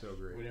 that'd be so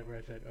great. Whenever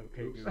I said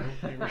okay, Oops. Google,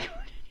 they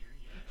recorded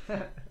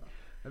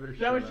I better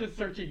That was just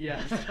searching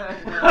yes.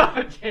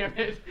 Damn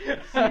it.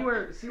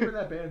 See where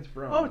that band's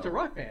from. Oh, it's a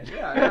rock band.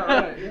 Yeah,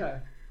 right, yeah.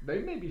 They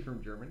may be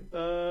from Germany.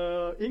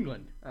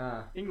 England.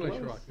 English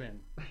close. rock band.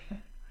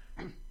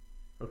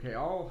 Okay,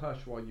 I'll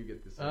hush while you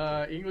get this.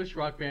 English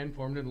rock band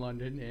formed in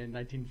London in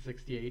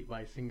 1968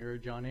 by singer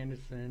John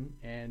Anderson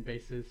and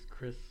bassist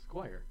Chris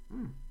Squire.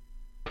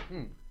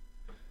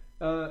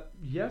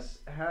 Yes,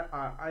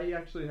 I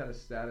actually had a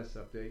status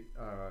update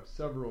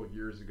several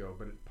years ago,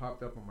 but it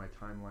popped up on my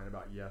timeline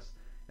about Yes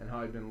and how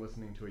I'd been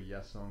listening to a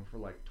Yes song for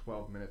like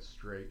 12 minutes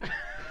straight.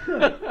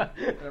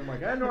 And I'm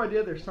like, I had no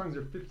idea their songs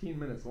are 15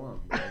 minutes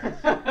long. But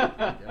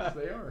I guess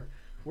they are.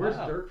 Where's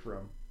Dirk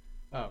from?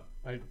 Oh,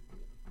 I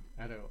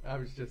don't know.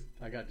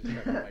 I got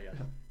distracted by Yes.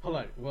 Hold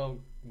on. Well,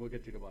 we'll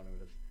get to the bottom of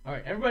this. All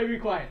right, everybody be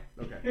quiet.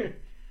 Okay.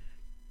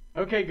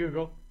 Okay,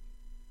 Google.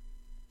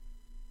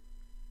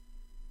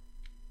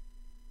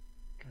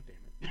 God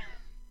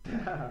damn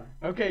it.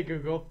 Okay,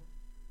 Google.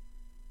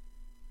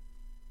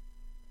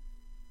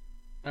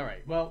 All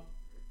right. Well,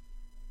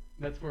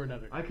 that's for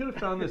another. I could have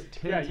found this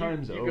 10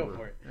 times you over. Go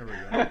for it. There we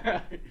go.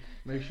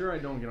 Make sure I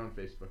don't get on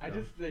Facebook. I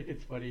just think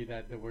it's funny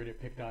that the word it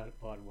picked up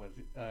on was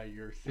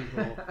your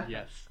single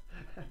yes.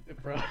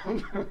 But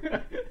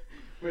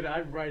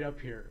I'm right up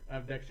here.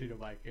 I'm next to the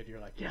mic, and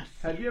you're like, yes.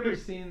 Have you ever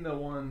seen the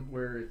one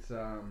where it's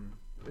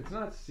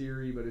not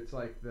Siri, but it's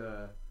like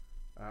the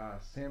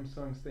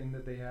Samsung's thing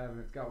that they have, and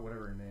it's got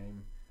whatever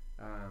name.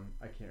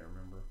 I can't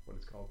remember what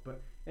it's called.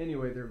 But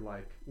anyway, they're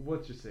like,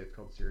 let's just say it's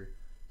called Siri.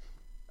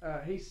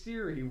 Hey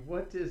Siri,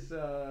 what is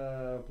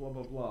blah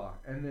blah blah,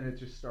 and then it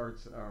just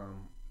starts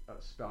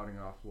spouting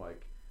off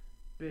like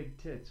big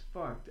tits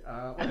fucked.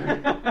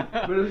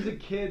 But it was a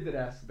kid that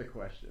asked the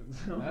question,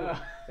 so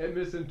it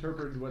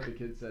misinterpreted what the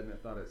kid said, and it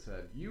thought it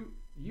said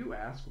you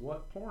asked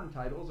what porn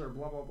titles are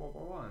blah blah blah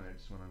blah blah, and I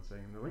just went on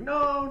saying, and they're like,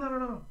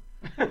 no.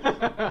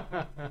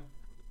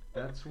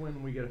 That's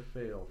when we get a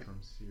fail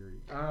from Siri.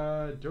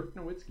 Dirk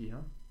Nowitzki,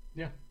 huh?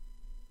 Yeah.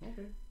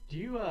 Okay. Do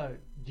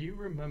you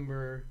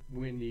remember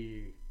when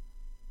the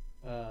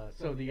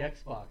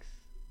Xbox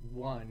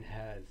One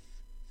has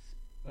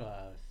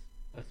a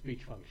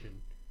speech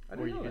function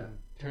where you can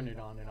turn it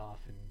on and off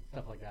and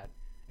stuff like that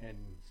and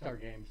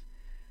start games?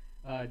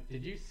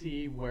 Did you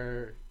see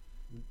where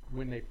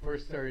when they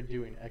first started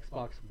doing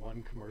Xbox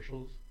One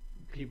commercials,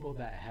 people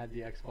that had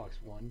the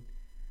Xbox One,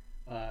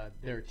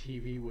 their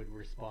TV would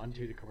respond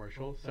to the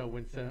commercial. So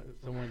when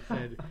someone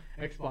said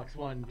Xbox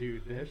One do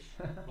this,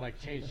 like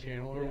change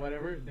channel or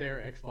whatever, their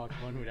Xbox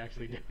One would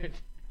actually do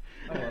it.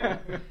 I love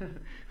it.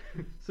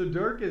 So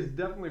Dirk is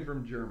definitely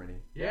from Germany.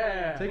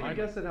 Yeah. Take a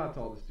guess at how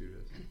tall this dude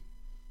is.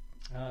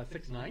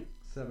 6'9".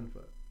 7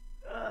 foot.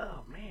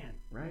 Oh man.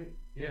 Right?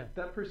 Yeah.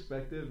 That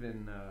perspective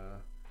in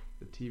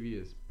the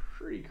TV is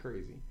pretty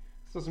crazy.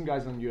 I saw some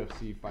guys on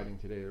UFC fighting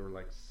today that were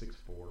like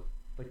 6'4",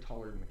 like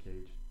taller than the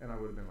cage, and I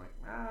would have been like,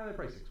 they're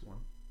probably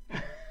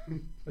 6'1".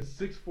 A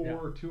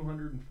 6'4",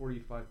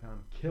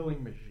 245-pound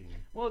killing machine.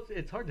 Well,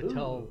 it's hard to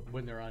tell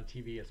when they're on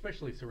TV,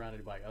 especially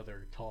surrounded by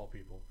other tall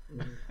people.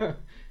 Mm-hmm.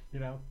 You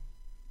know.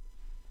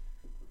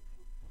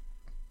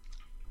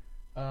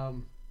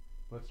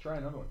 Let's try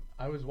another one.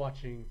 I was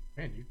watching.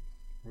 Man, you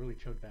really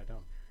choked that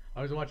down.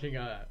 I was watching.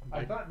 I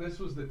thought this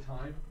was the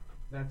time.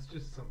 That's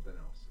just something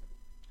else.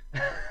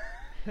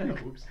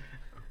 Oops.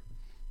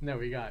 No,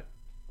 we got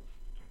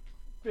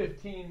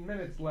 15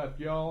 minutes left,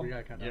 y'all. We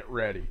got kind of get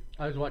ready.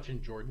 I was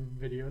watching Jordan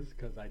videos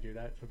because I do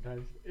that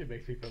sometimes. It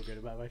makes me feel good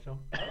about myself.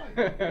 I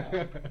like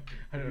that.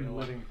 I don't know.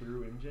 Living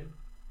through MJ.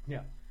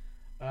 Yeah.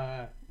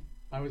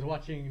 I was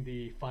watching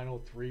the final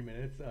 3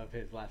 minutes of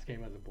his last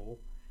game as a Bull,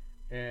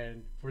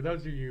 and for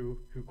those of you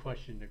who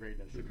question the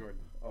greatness of Jordan,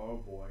 oh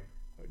boy,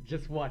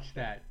 just watch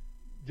that.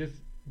 Just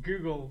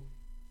Google.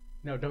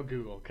 No, don't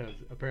Google because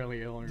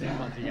apparently it only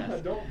responds to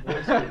yes. Don't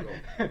voice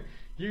Google.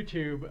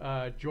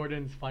 YouTube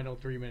Jordan's final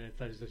 3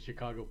 minutes as a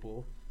Chicago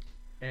Bull,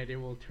 and it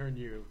will turn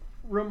you.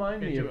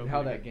 Remind me of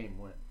how that game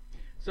went.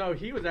 So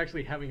he was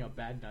actually having a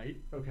bad night.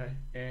 Okay.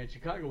 And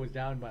Chicago was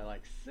down by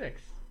like 6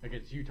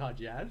 against Utah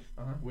Jazz,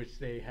 which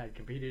they had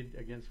competed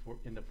against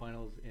in the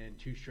finals in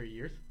 2 straight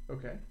years.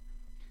 Okay.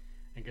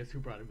 And guess who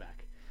brought him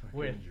back? Fucking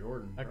with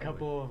Jordan, a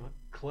couple of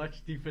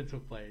clutch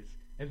defensive plays,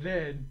 and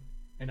then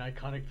an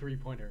iconic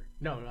 3-pointer.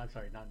 No, I'm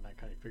sorry, not an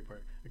iconic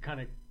 3-pointer.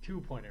 Iconic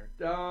 2-pointer.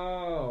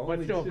 Oh,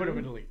 but still, put him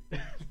in the lead.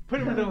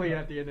 Put him in the lead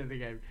at the end of the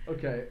game.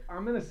 Okay,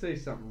 I'm gonna say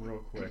something real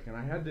quick, and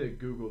I had to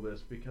Google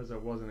this because I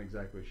wasn't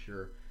exactly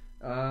sure.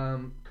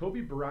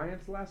 Kobe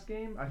Bryant's last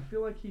game, I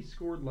feel like he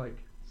scored like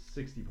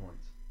 60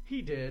 points.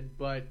 He did,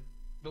 but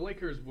the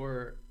Lakers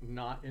were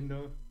not in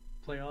the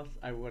playoffs.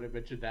 I would have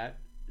mentioned that.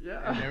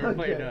 Yeah, and they were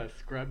playing a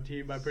scrub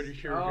team, I'm pretty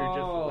sure, who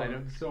just let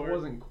him score. So it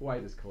wasn't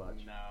quite as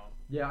clutch. No.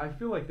 Yeah, I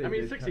feel like they. I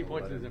mean, 60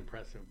 points is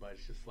impressive, but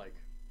it's just like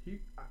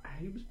he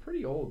was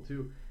pretty old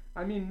too.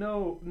 I mean,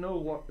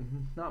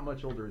 not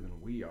much older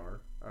than we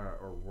are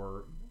or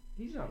were.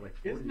 He's not like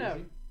 40.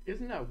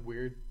 Isn't that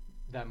weird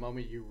that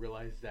moment you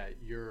realize that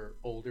you're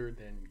older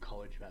than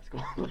college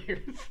basketball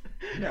players.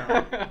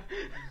 Yeah.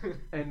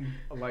 And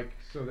like,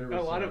 so there was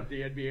a lot of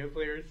the NBA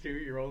players too.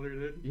 You're older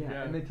than.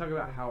 Yeah, and they talk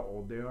about how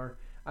old they are.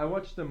 I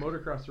watched the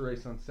motocross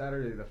race on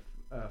Saturday, the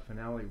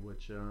finale,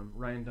 which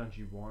Ryan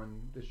Dungey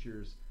won this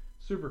year's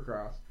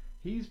Supercross.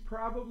 He's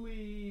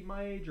probably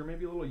my age or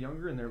maybe a little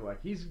younger, and they're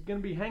like, he's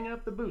gonna be hanging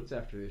up the boots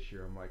after this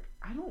year. I'm like,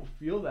 I don't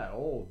feel that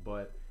old,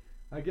 but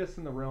I guess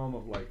in the realm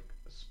of like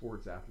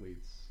sports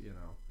athletes, you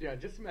know. Yeah,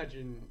 just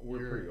imagine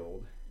we're pretty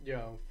old. You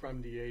know,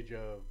 from the age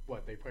of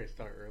what they probably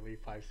start early,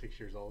 5-6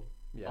 years old,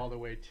 all the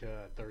way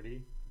to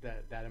 30.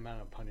 That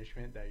amount of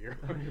punishment that your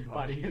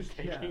body is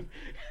taking.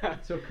 Yeah.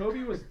 So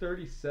Kobe was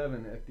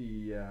 37 at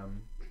the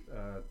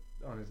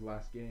on his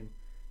last game,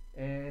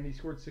 and he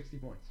scored 60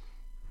 points.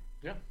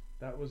 Yeah,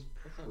 that was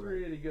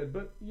pretty good.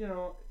 But you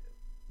know,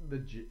 the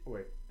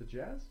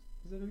Jazz?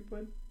 Is that who he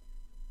played?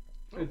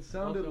 It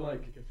sounded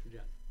like against the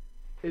Jazz.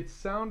 It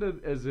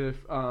sounded as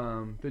if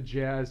the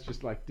Jazz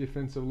just like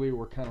defensively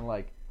were kind of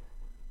like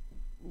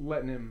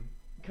letting him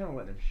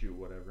shoot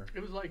whatever.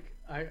 It was like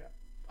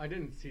I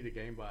didn't see the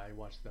game, but I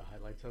watched the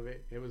highlights of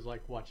it. It was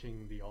like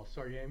watching the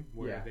All-Star game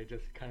where they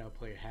just kind of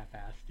play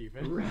half-ass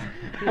defense. Right.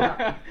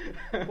 Yeah.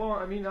 Well,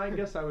 I mean, I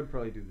guess I would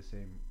probably do the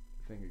same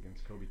thing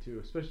against Kobe too,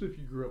 especially if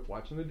you grew up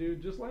watching the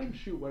dude. Just let him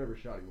shoot whatever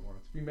shot he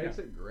wants. If he makes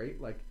it,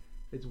 great. Like,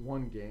 it's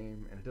one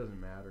game and it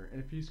doesn't matter.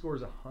 And if he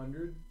scores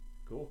 100,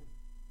 cool.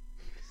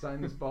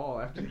 Sign this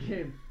ball after the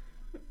game.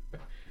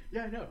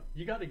 Yeah, I know.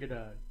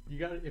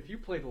 If you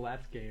play the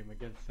last game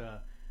against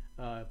a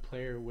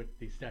player with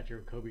the stature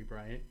of Kobe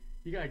Bryant,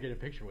 you gotta get a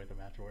picture with him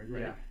afterwards,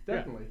 right? Yeah,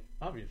 definitely.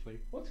 Yeah, obviously.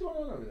 What's going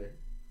on over there?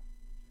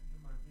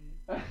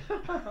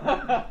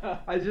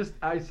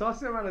 I saw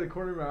something out of the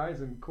corner of my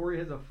eyes, and Corey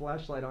has a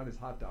flashlight on his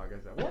hot dog. I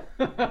said, "What?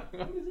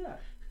 What is that?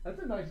 That's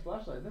a nice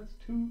flashlight. That's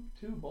two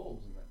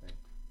bulbs in that thing."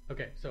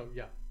 Okay, so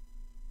yeah,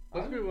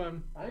 let's move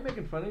on. I ain't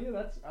making fun of you.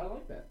 I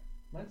like that.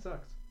 Mine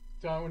sucks.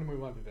 So I want to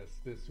move on to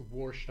this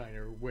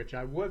Warsteiner, which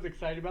I was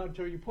excited about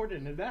until you poured it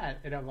into that,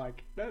 and I'm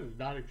like, that is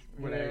not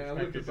what I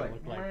expected it to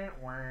look like.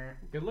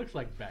 It looks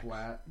like Beck's.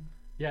 Flat.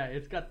 Yeah,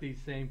 it's got the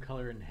same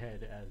color and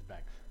head as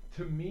Beck's.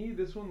 To me,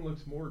 this one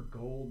looks more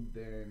gold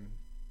than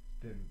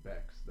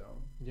Beck's,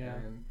 though. Yeah.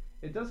 And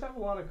it does have a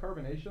lot of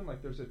carbonation.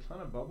 Like, there's a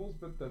ton of bubbles,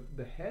 but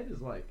the head is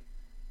like,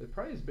 it's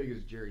probably as big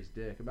as Jerry's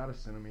dick, about a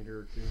centimeter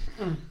or two.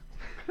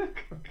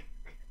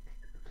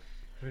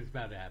 It's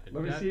about to happen.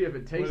 Let me see if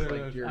it tastes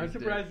like Jerry's I'm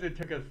surprised it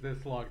took us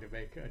this long to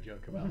make a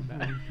joke about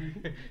that.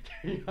 To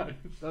be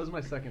honest. That was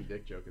my second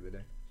dick joke of the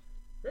day.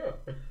 Yeah.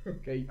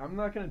 Okay, I'm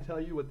not going to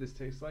tell you what this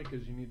tastes like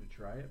because you need to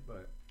try it,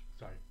 but...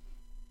 Sorry.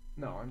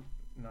 No, I'm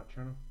not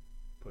trying to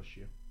push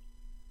you.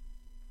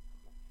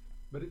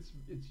 But it's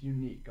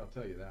unique, I'll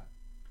tell you that.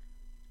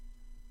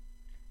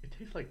 It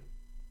tastes like...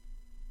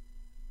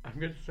 I'm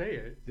going to say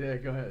it. Yeah,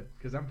 go ahead,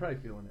 because I'm probably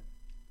feeling it.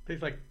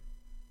 Tastes like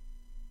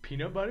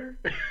peanut butter?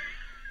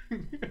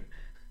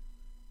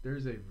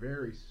 There's a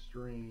very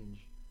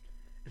strange...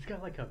 It's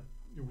got like a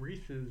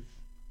Reese's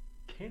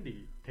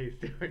candy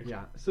taste to it.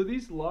 Yeah, so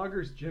these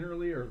lagers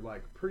generally are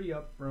like pretty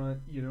upfront.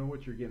 You know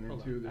what you're getting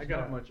into. There's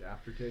not much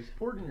aftertaste.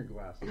 Pour it in your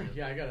glass.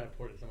 Yeah, I gotta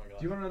pour this in my glass.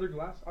 Do you want another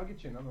glass? I'll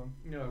get you another one.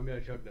 No, I'm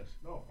gonna chug this.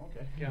 Oh,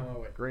 okay. Get out of my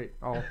way. Great.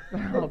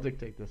 I'll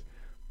dictate this.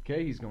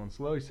 Okay, he's going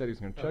slow. He said he was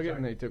going to chug it,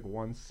 and then he took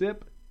one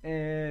sip,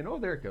 and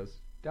there it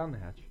goes. Down the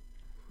hatch.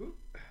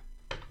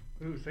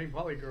 Ooh, St.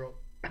 Pauli girl.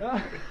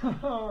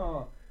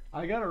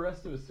 I got a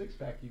rest of a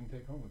six-pack you can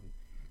take home with you.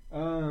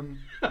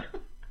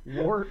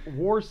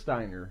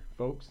 Warsteiner,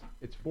 folks.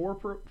 It's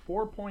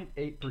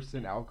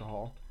 4.8%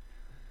 alcohol.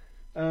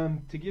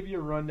 To give you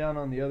a rundown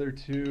on the other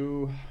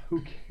two,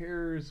 who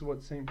cares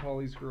what St.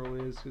 Pauli's Girl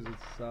is because it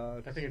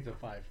sucks. I think it's a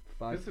 5.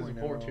 5. This is a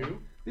 4.2.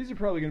 These are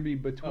probably going to be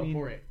between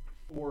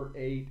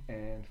 4.8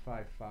 and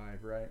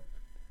 5.5, right?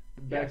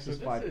 The Beck's is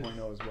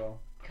 5.0 as well.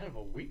 Kind of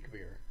a weak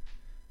beer.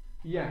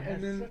 Yeah,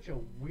 and then such a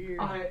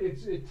weird.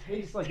 It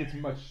tastes like it's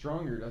much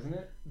stronger, doesn't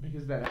it?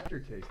 Because that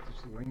aftertaste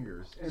just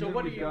lingers. And so then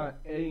what do you got?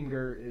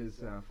 Anger is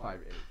 5.8.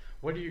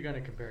 What are you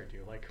gonna compare it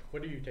to? Like,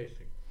 what are you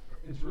tasting?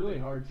 It's really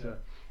hard to.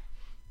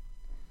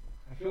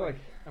 I feel like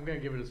I'm gonna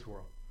give it a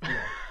swirl.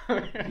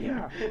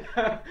 Yeah.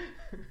 That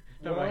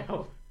might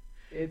help.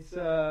 It's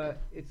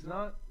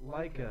not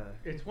like a.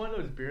 It's one of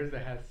those beers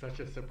that has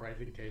such a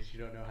surprising taste. You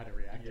don't know how to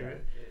react to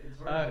it.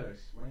 It's hard to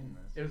explain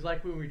this. It was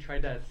like when we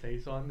tried that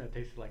saison that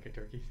tasted like a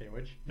turkey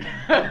sandwich.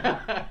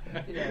 Yeah,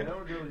 that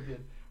one really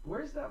did.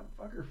 Where's that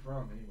fucker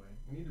from anyway?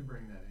 We need to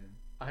bring that in.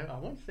 I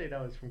want to say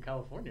that was from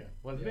California,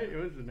 wasn't it? It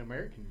was an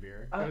American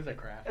beer. It was a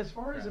craft. As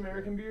far as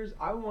American beers,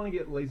 I want to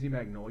get Lazy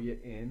Magnolia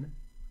in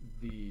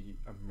the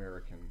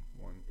American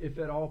one, if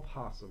at all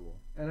possible.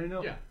 And I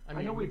know,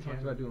 I know we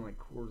talked about doing like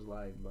Coors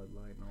Light, Bud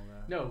Light, and all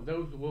that. No,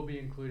 those will be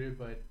included,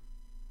 but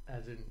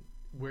as in,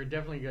 we're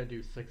definitely gonna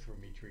do 6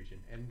 from each region,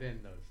 and then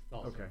those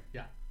also. Okay.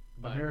 Yeah.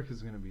 But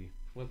America's gonna be.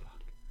 Let's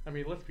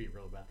be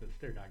real about this.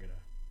 They're not gonna.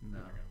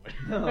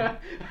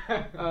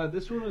 No.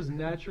 This one was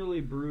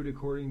naturally brewed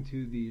according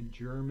to the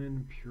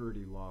German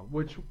purity law,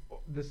 which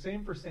the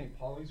same for St.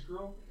 Pauli's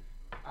Girl.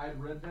 I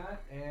read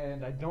that,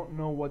 and I don't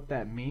know what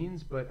that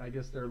means, but I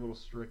guess they're a little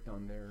strict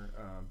on their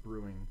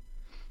brewing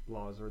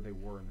laws, or they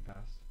were in the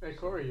past. Hey,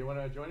 Corey, you want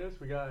to join us?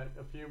 We got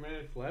a few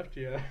minutes left.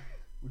 Yeah.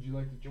 Would you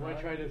like to try? You want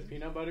to try this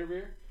peanut butter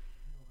beer?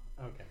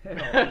 Okay.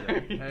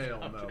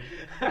 Hell no.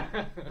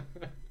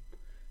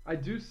 I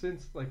do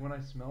sense, like, when I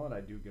smell it,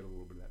 I do get a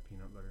little bit of that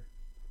peanut butter.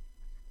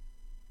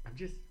 I'm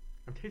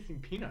tasting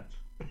peanuts.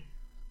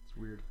 It's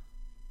weird.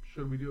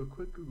 Should we do a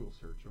quick Google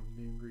search on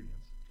the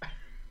ingredients?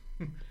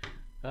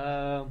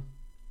 I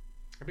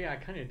mean, I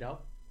kind of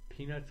doubt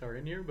peanuts are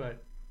in here,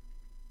 but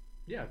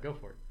yeah, go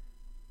for it.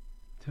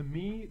 To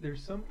me,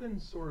 there's something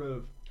sort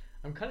of...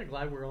 I'm kind of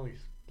glad we're only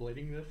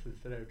splitting this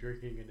instead of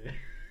drinking it.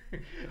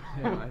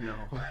 Yeah, I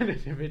know.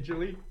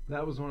 Individually.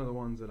 That was one of the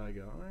ones that I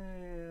go,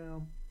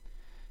 well...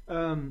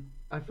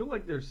 I feel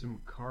like there's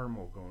some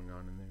caramel going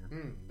on in there.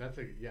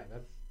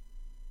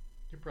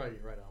 You're probably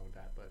right on with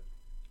that, but...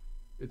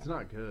 It's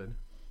not good.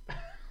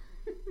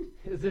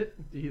 Is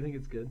it? Do you think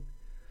it's good?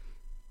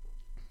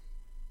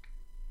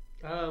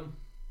 I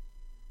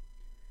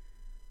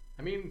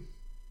mean,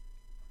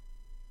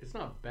 it's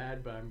not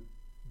bad, but I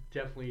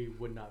definitely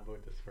would not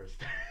vote this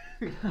first.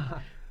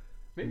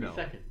 Maybe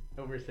second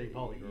over St.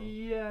 Pauli Girl.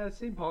 Yeah,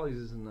 St. Pauli's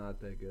is not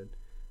that good.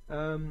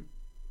 I'm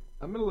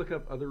going to look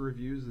up other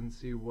reviews and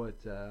see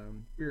what...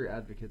 Beer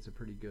Advocate's a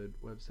pretty good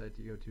website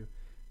to go to.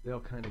 They'll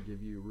kind of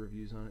give you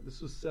reviews on it. This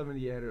was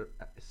 78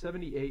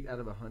 out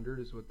of 100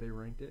 is what they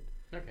ranked it.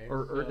 Okay.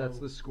 Or that's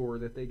the score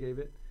that they gave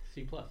it.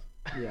 C+.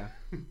 Yeah.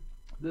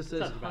 This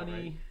says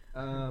honey,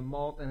 right.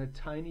 Malt, and a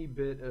tiny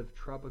bit of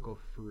tropical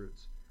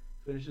fruits.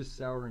 Finishes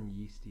sour and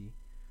yeasty.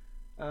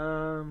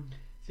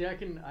 See, I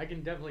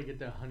can definitely get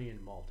the honey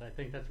and malt. I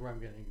think that's where I'm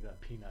getting the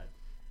peanut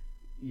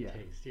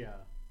taste.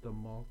 Yeah. The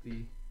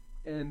malty.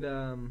 And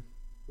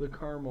the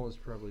caramel is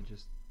probably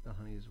just the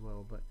honey as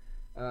well. But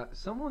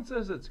someone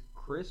says it's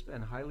crisp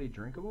and highly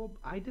drinkable.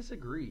 I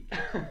disagree.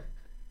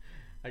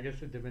 I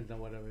guess it depends on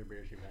what other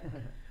beers you've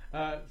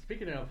had.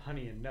 Speaking of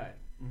honey and nut,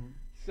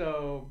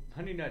 so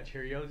Honey Nut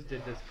Cheerios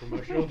did this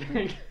promotional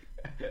thing.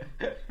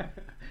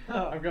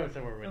 I'm going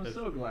somewhere with this.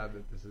 I'm so glad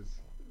that this is...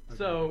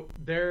 So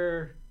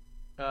their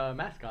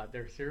mascot,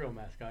 their cereal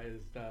mascot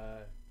is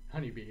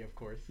Honeybee, of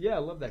course. Yeah, I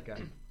love that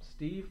guy.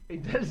 Steve,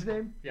 ain't that his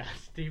name? Yeah,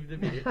 Steve the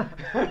Bee.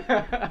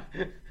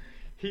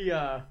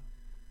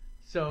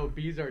 So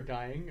bees are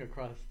dying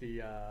across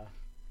the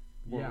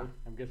world,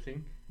 I'm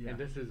guessing. Yeah. And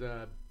this is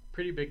a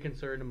pretty big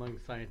concern among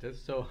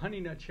scientists. So Honey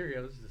Nut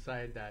Cheerios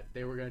decided that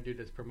they were going to do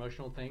this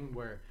promotional thing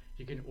where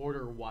you can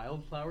order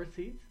wildflower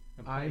seeds.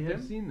 I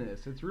have seen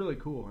this. It's really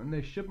cool. And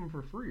they ship them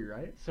for free,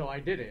 right? So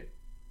I did it.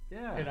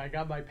 Yeah. And I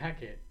got my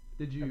packet.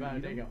 Did you about a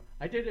day ago?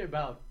 I did it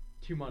about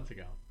 2 months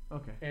ago.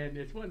 Okay. And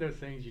it's one of those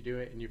things you do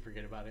it and you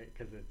forget about it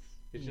because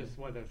it's just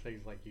one of those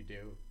things like you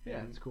do.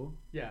 Yeah, it's cool.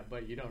 Yeah,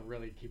 but you don't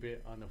really keep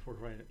it on the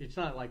forefront. It's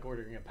not like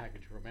ordering a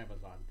package from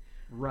Amazon.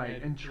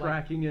 Right, and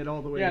tracking it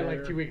all the way there. Yeah,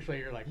 like 2 weeks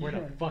later, you're like, where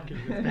the fuck is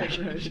this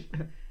package?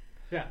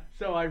 Yeah,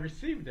 so I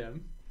received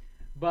them,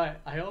 but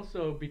I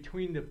also,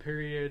 between the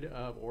period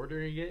of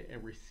ordering it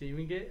and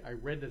receiving it, I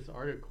read this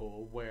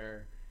article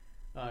where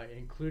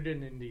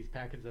included in these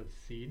packets of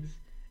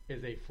seeds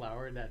is a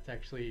flower that's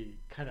actually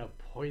kind of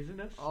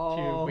poisonous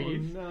to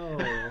weeds. No,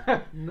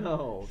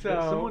 no. So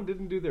someone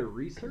didn't do their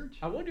research?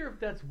 I wonder if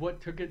that's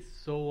what took it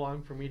so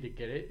long for me to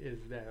get it, is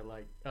that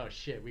like, oh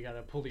shit, we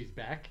gotta pull these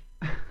back.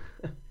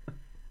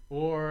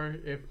 Or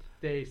if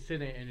they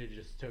sent it and it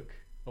just took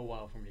a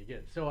while for me to get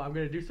it. So I'm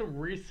going to do some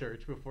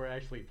research before I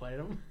actually play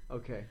them.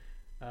 Okay.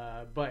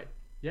 But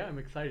yeah, I'm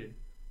excited.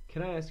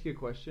 Can I ask you a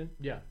question?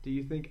 Yeah. Do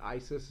you think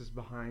ISIS is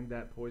behind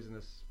that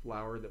poisonous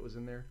flower that was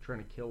in there, trying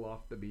to kill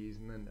off the bees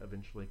and then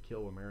eventually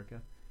kill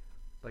America?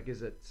 Like,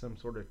 is it some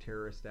sort of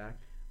terrorist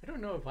act? I don't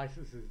know if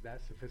ISIS is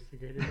that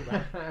sophisticated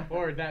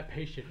or that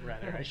patient,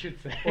 rather, I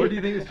should say. Or do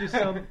you think it's just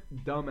some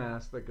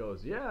dumbass that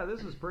goes, yeah,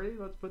 this is pretty,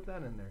 let's put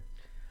that in there?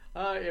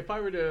 If I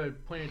were to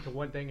point it to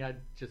one thing, I'd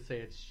just say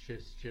it's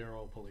just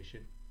general pollution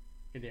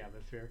in the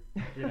atmosphere.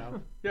 You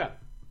know? Yeah.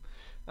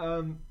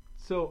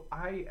 So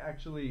I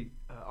actually,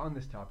 on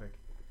this topic,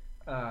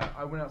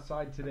 I went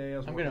outside today.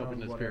 I'm going to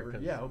open this beer.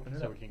 Yeah, open it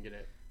so up. We can get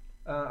it.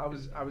 I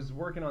was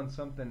working on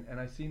something and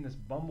I seen this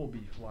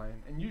bumblebee flying,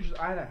 and usually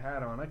I had a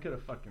hat on. I could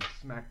have fucking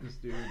smacked this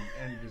dude and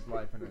ended his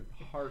life in a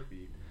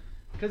heartbeat.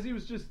 Because he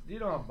was just, you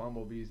know how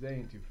bumblebees, they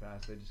ain't too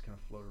fast. They just kind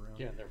of float around.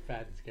 Yeah, they're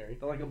fat and scary.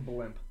 They're like a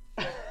blimp.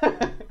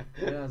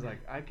 And I was like,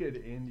 I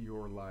could end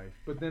your life.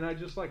 But then I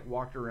just like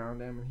walked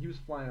around him and he was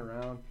flying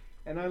around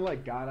and I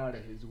like got out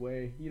of his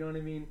way, you know what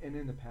I mean? And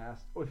in the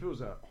past, if it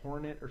was a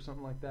hornet or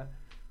something like that,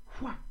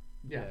 whoosh,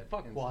 yeah,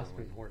 fuck wasps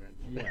and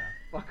hornets. Yeah,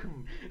 fuck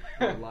them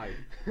for life.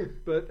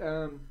 But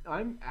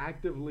I'm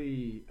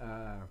actively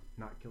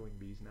not killing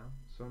bees now,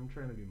 so I'm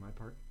trying to do my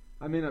part.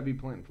 I may not be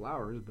planting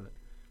flowers, but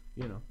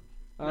you know.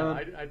 No,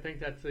 I think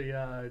that's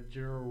a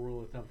general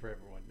rule of thumb for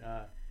everyone.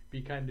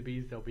 Be kind to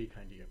bees, they'll be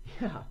kind to you.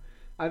 Yeah.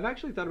 I've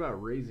actually thought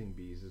about raising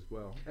bees as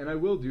well. And I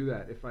will do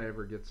that if I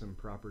ever get some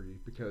property,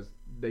 because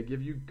they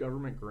give you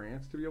government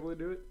grants to be able to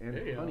do it,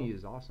 and honey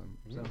is awesome.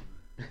 So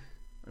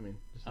I mean,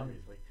 just saying.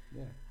 Obviously.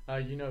 Yeah.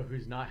 You know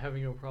who's not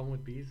having a problem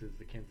with bees is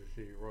the Kansas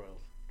City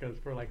Royals. Because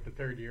for like the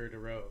third year in a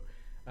row,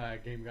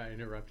 game got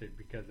interrupted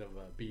because of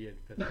bee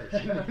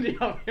infestation on the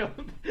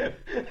outfield.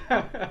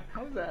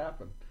 How does that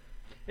happen?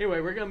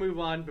 Anyway, we're going to move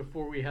on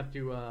before we have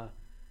to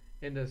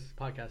end this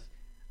podcast.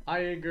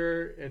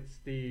 Iyengar, it's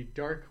the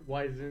dark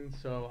Weizen,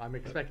 so I'm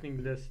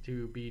expecting this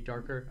to be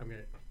darker. I'm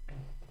going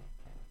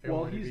to...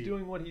 While he's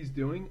doing what he's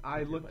doing,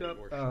 I looked up,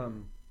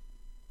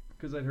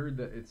 because I'd heard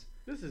that it's...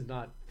 This is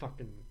not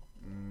fucking...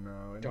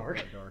 No, it's dark.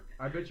 not that dark.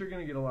 I bet you're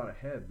going to get a lot of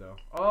head, though.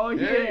 Oh,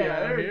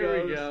 yeah,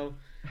 here we go.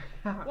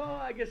 Well,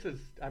 I guess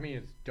it's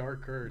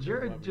darker.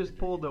 Jared just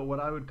pulled what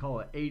I would call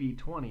an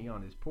 80-20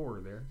 on his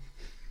pour there,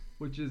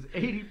 which is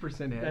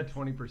 80% head,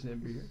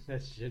 20% beer.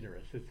 That's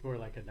generous. It's more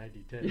like a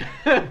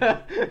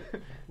 90-10.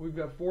 We've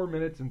got 4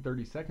 minutes and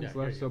 30 seconds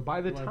left, so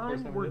by the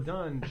time we're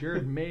done,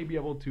 Jared may be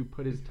able to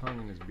put his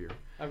tongue in his beer.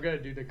 I'm going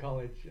to do the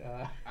college thing.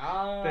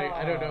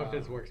 I don't know if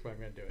this works, but I'm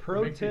going to do it.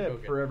 Pro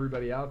tip for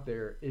everybody out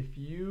there, if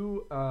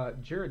you...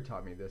 Jared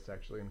taught me this,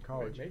 actually, in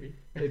college. Maybe.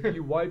 If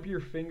you wipe your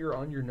finger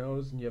on your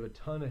nose and you have a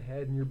ton of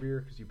head in your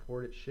beer because you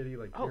poured it shitty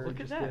like Jared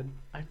just did.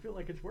 I feel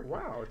like it's working.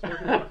 Wow, it's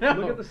working.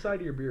 Look at the side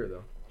of your beer,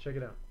 though. Check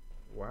it out.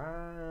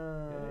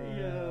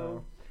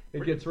 Wow. Hey,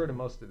 it gets rid of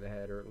most of the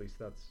head, or at least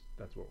that's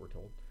what we're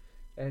told.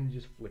 And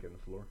just flick it in the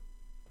floor.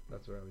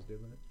 That's what I always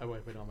did with it. I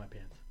wipe it on my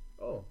pants.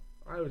 Oh,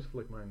 I always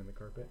flick mine in the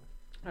carpet.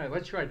 All right,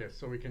 let's try this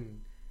so we can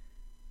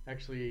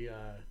actually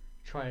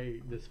try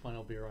this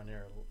final beer on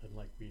air and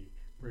like we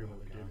were able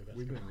to do the best.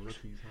 We've been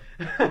rookies,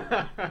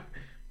 huh?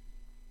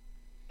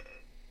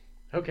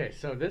 Okay,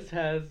 so this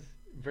has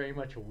very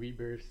much a wheat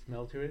beer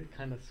smell to it,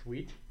 kind of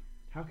sweet.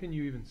 How can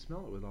you even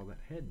smell it with all that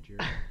head,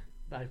 Jared?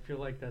 I feel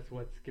like that's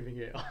what's giving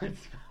it all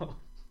its smell.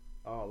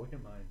 Oh, look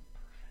at mine.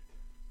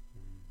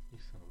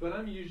 Perfect. But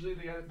I'm usually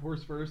the guy that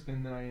pours first,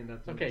 and then I end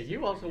up... Okay,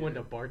 you also went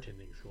to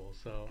bartending school,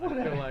 so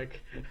I feel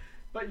like...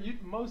 But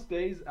most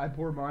days I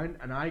pour mine,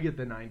 and I get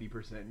the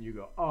 90%, and you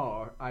go,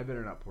 oh, I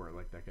better not pour it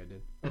like that guy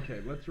did.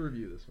 Okay, let's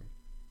review this one.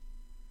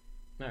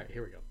 All right,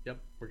 here we go. Yep,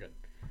 we're good.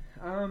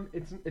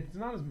 It's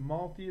not as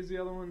malty as the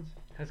other ones.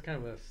 It has kind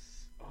of a...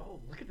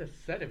 Oh, look at the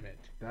sediment.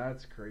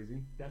 That's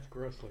crazy. That's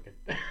gross looking.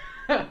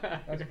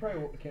 That's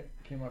probably what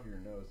came off your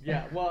nose.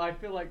 Yeah, well, I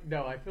feel like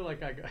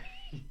I got...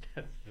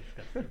 That's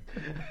disgusting.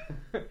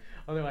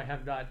 Although I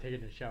have not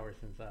taken a shower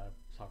since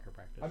soccer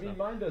practice. I mean,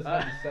 mine does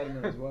have the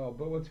sediment as well,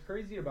 but what's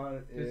crazy about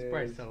it is... It's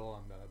probably settle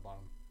on the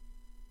bottom.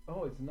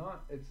 Oh, it's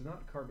not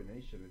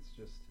carbonation, it's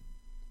just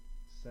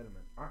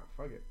sediment.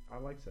 Fuck it. I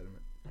like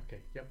sediment.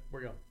 Okay, yep,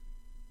 we're going.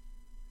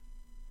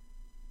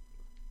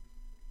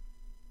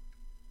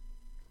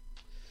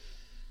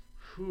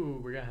 Whew,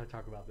 we're gonna have to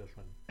talk about this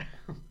one.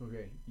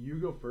 Okay, you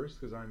go first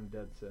because I'm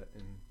dead set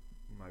in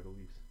my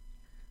beliefs.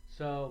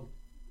 So,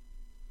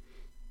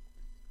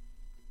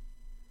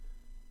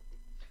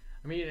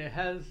 I mean, it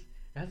has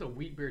a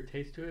wheat beer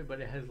taste to it,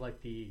 but it has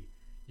like the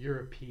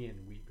European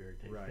wheat beer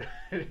taste.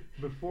 Right.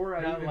 Before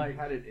I even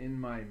had it in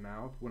my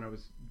mouth, when I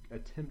was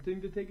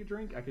attempting to take a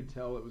drink, I could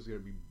tell it was gonna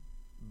be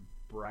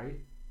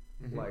bright,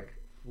 like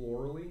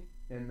florally,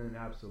 and then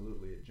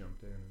absolutely it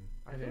jumped in. And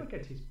I feel like I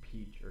taste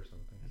peach or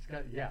something. It's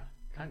got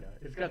kind of.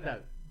 It's got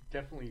that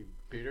definitely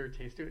bitter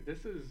taste to it.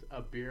 This is a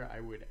beer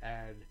I would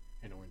add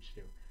an orange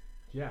to.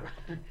 Yeah.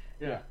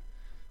 Yeah.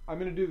 I'm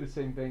going to do the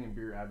same thing in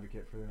Beer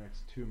Advocate for the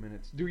next 2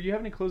 minutes. Do you have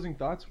any closing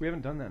thoughts? We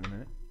haven't done that in a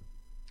minute.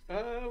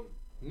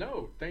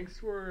 No. Thanks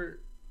for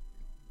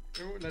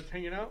everyone that's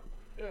hanging out.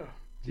 Yeah.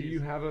 Do you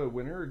have a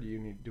winner, or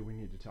do we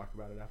need to talk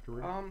about it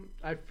afterward?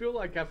 I feel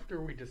like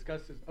after we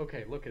discuss this...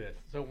 Okay, look at this.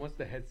 So once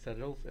the head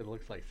settles, it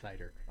looks like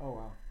cider. Oh,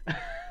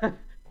 wow.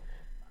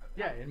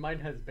 Yeah, and mine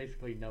has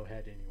basically no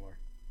head anymore.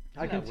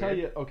 I can tell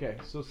you... Okay,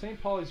 so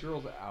St. Pauli's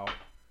Girls out.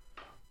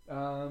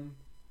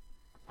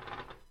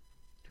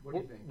 What do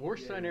you think?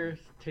 Warsteiner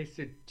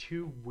tasted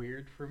too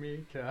weird for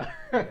me to...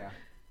 Yeah.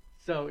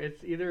 So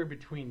it's either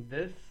between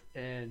this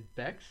and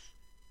Beck's.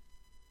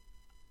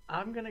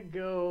 I'm gonna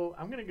go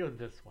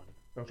this one.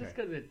 Okay. Just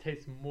because it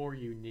tastes more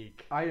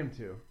unique. I am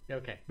too.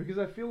 Okay. Because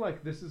I feel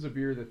like this is a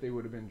beer that they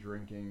would have been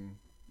drinking,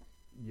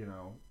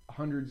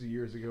 hundreds of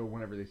years ago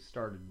whenever they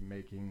started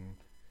making...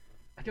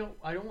 I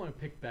don't want to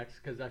pick Beck's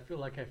because I feel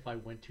like if I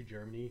went to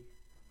Germany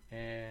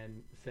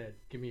and said,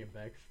 give me a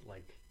Beck's,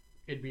 like,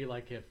 it'd be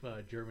like if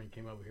a German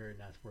came over here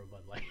and asked for a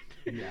Bud Light.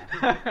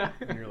 Yeah.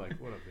 And you're like,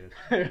 what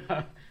a bitch.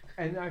 Yeah.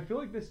 And I feel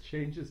like this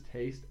changes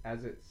taste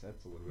as it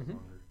sets a little bit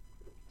longer.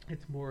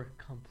 It's more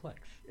complex.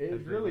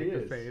 It really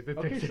is.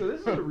 Okay, so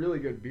this is a really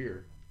good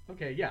beer.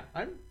 Okay, yeah.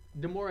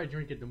 The more I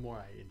drink it, the more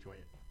I enjoy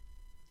it.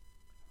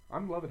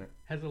 I'm loving it.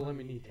 Has a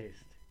lemony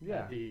taste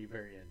at the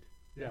very end.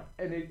 Yeah.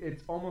 And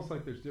it's almost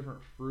like there's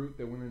different fruit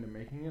that went into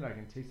making it. I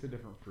can taste the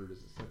different fruit as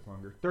it sets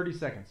longer. 30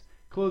 seconds.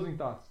 Closing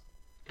thoughts.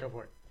 Go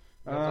for it.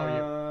 That's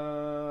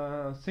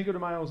all you. Cinco de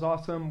Mayo is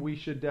awesome. We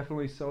should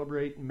definitely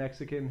celebrate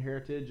Mexican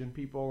heritage and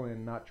people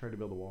and not try to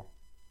build a wall.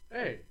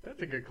 Hey,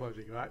 that's a good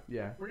closing thought.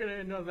 Yeah. We're going to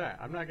end on that.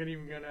 I'm not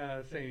even going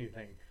to say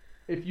anything.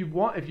 If you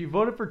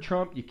voted for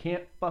Trump, you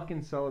can't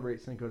fucking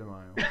celebrate Cinco de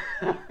Mayo.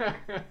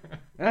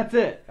 That's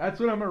it. That's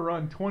what I'm gonna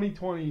run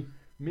 2020.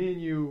 Me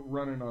and you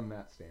running on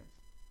that stance.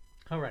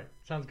 All right,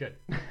 sounds good.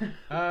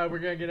 We're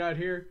gonna get out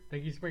here.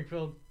 Thank you,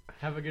 Springfield.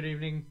 Have a good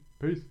evening.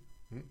 Peace.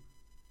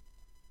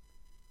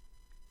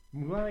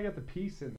 I'm glad I got the peace in.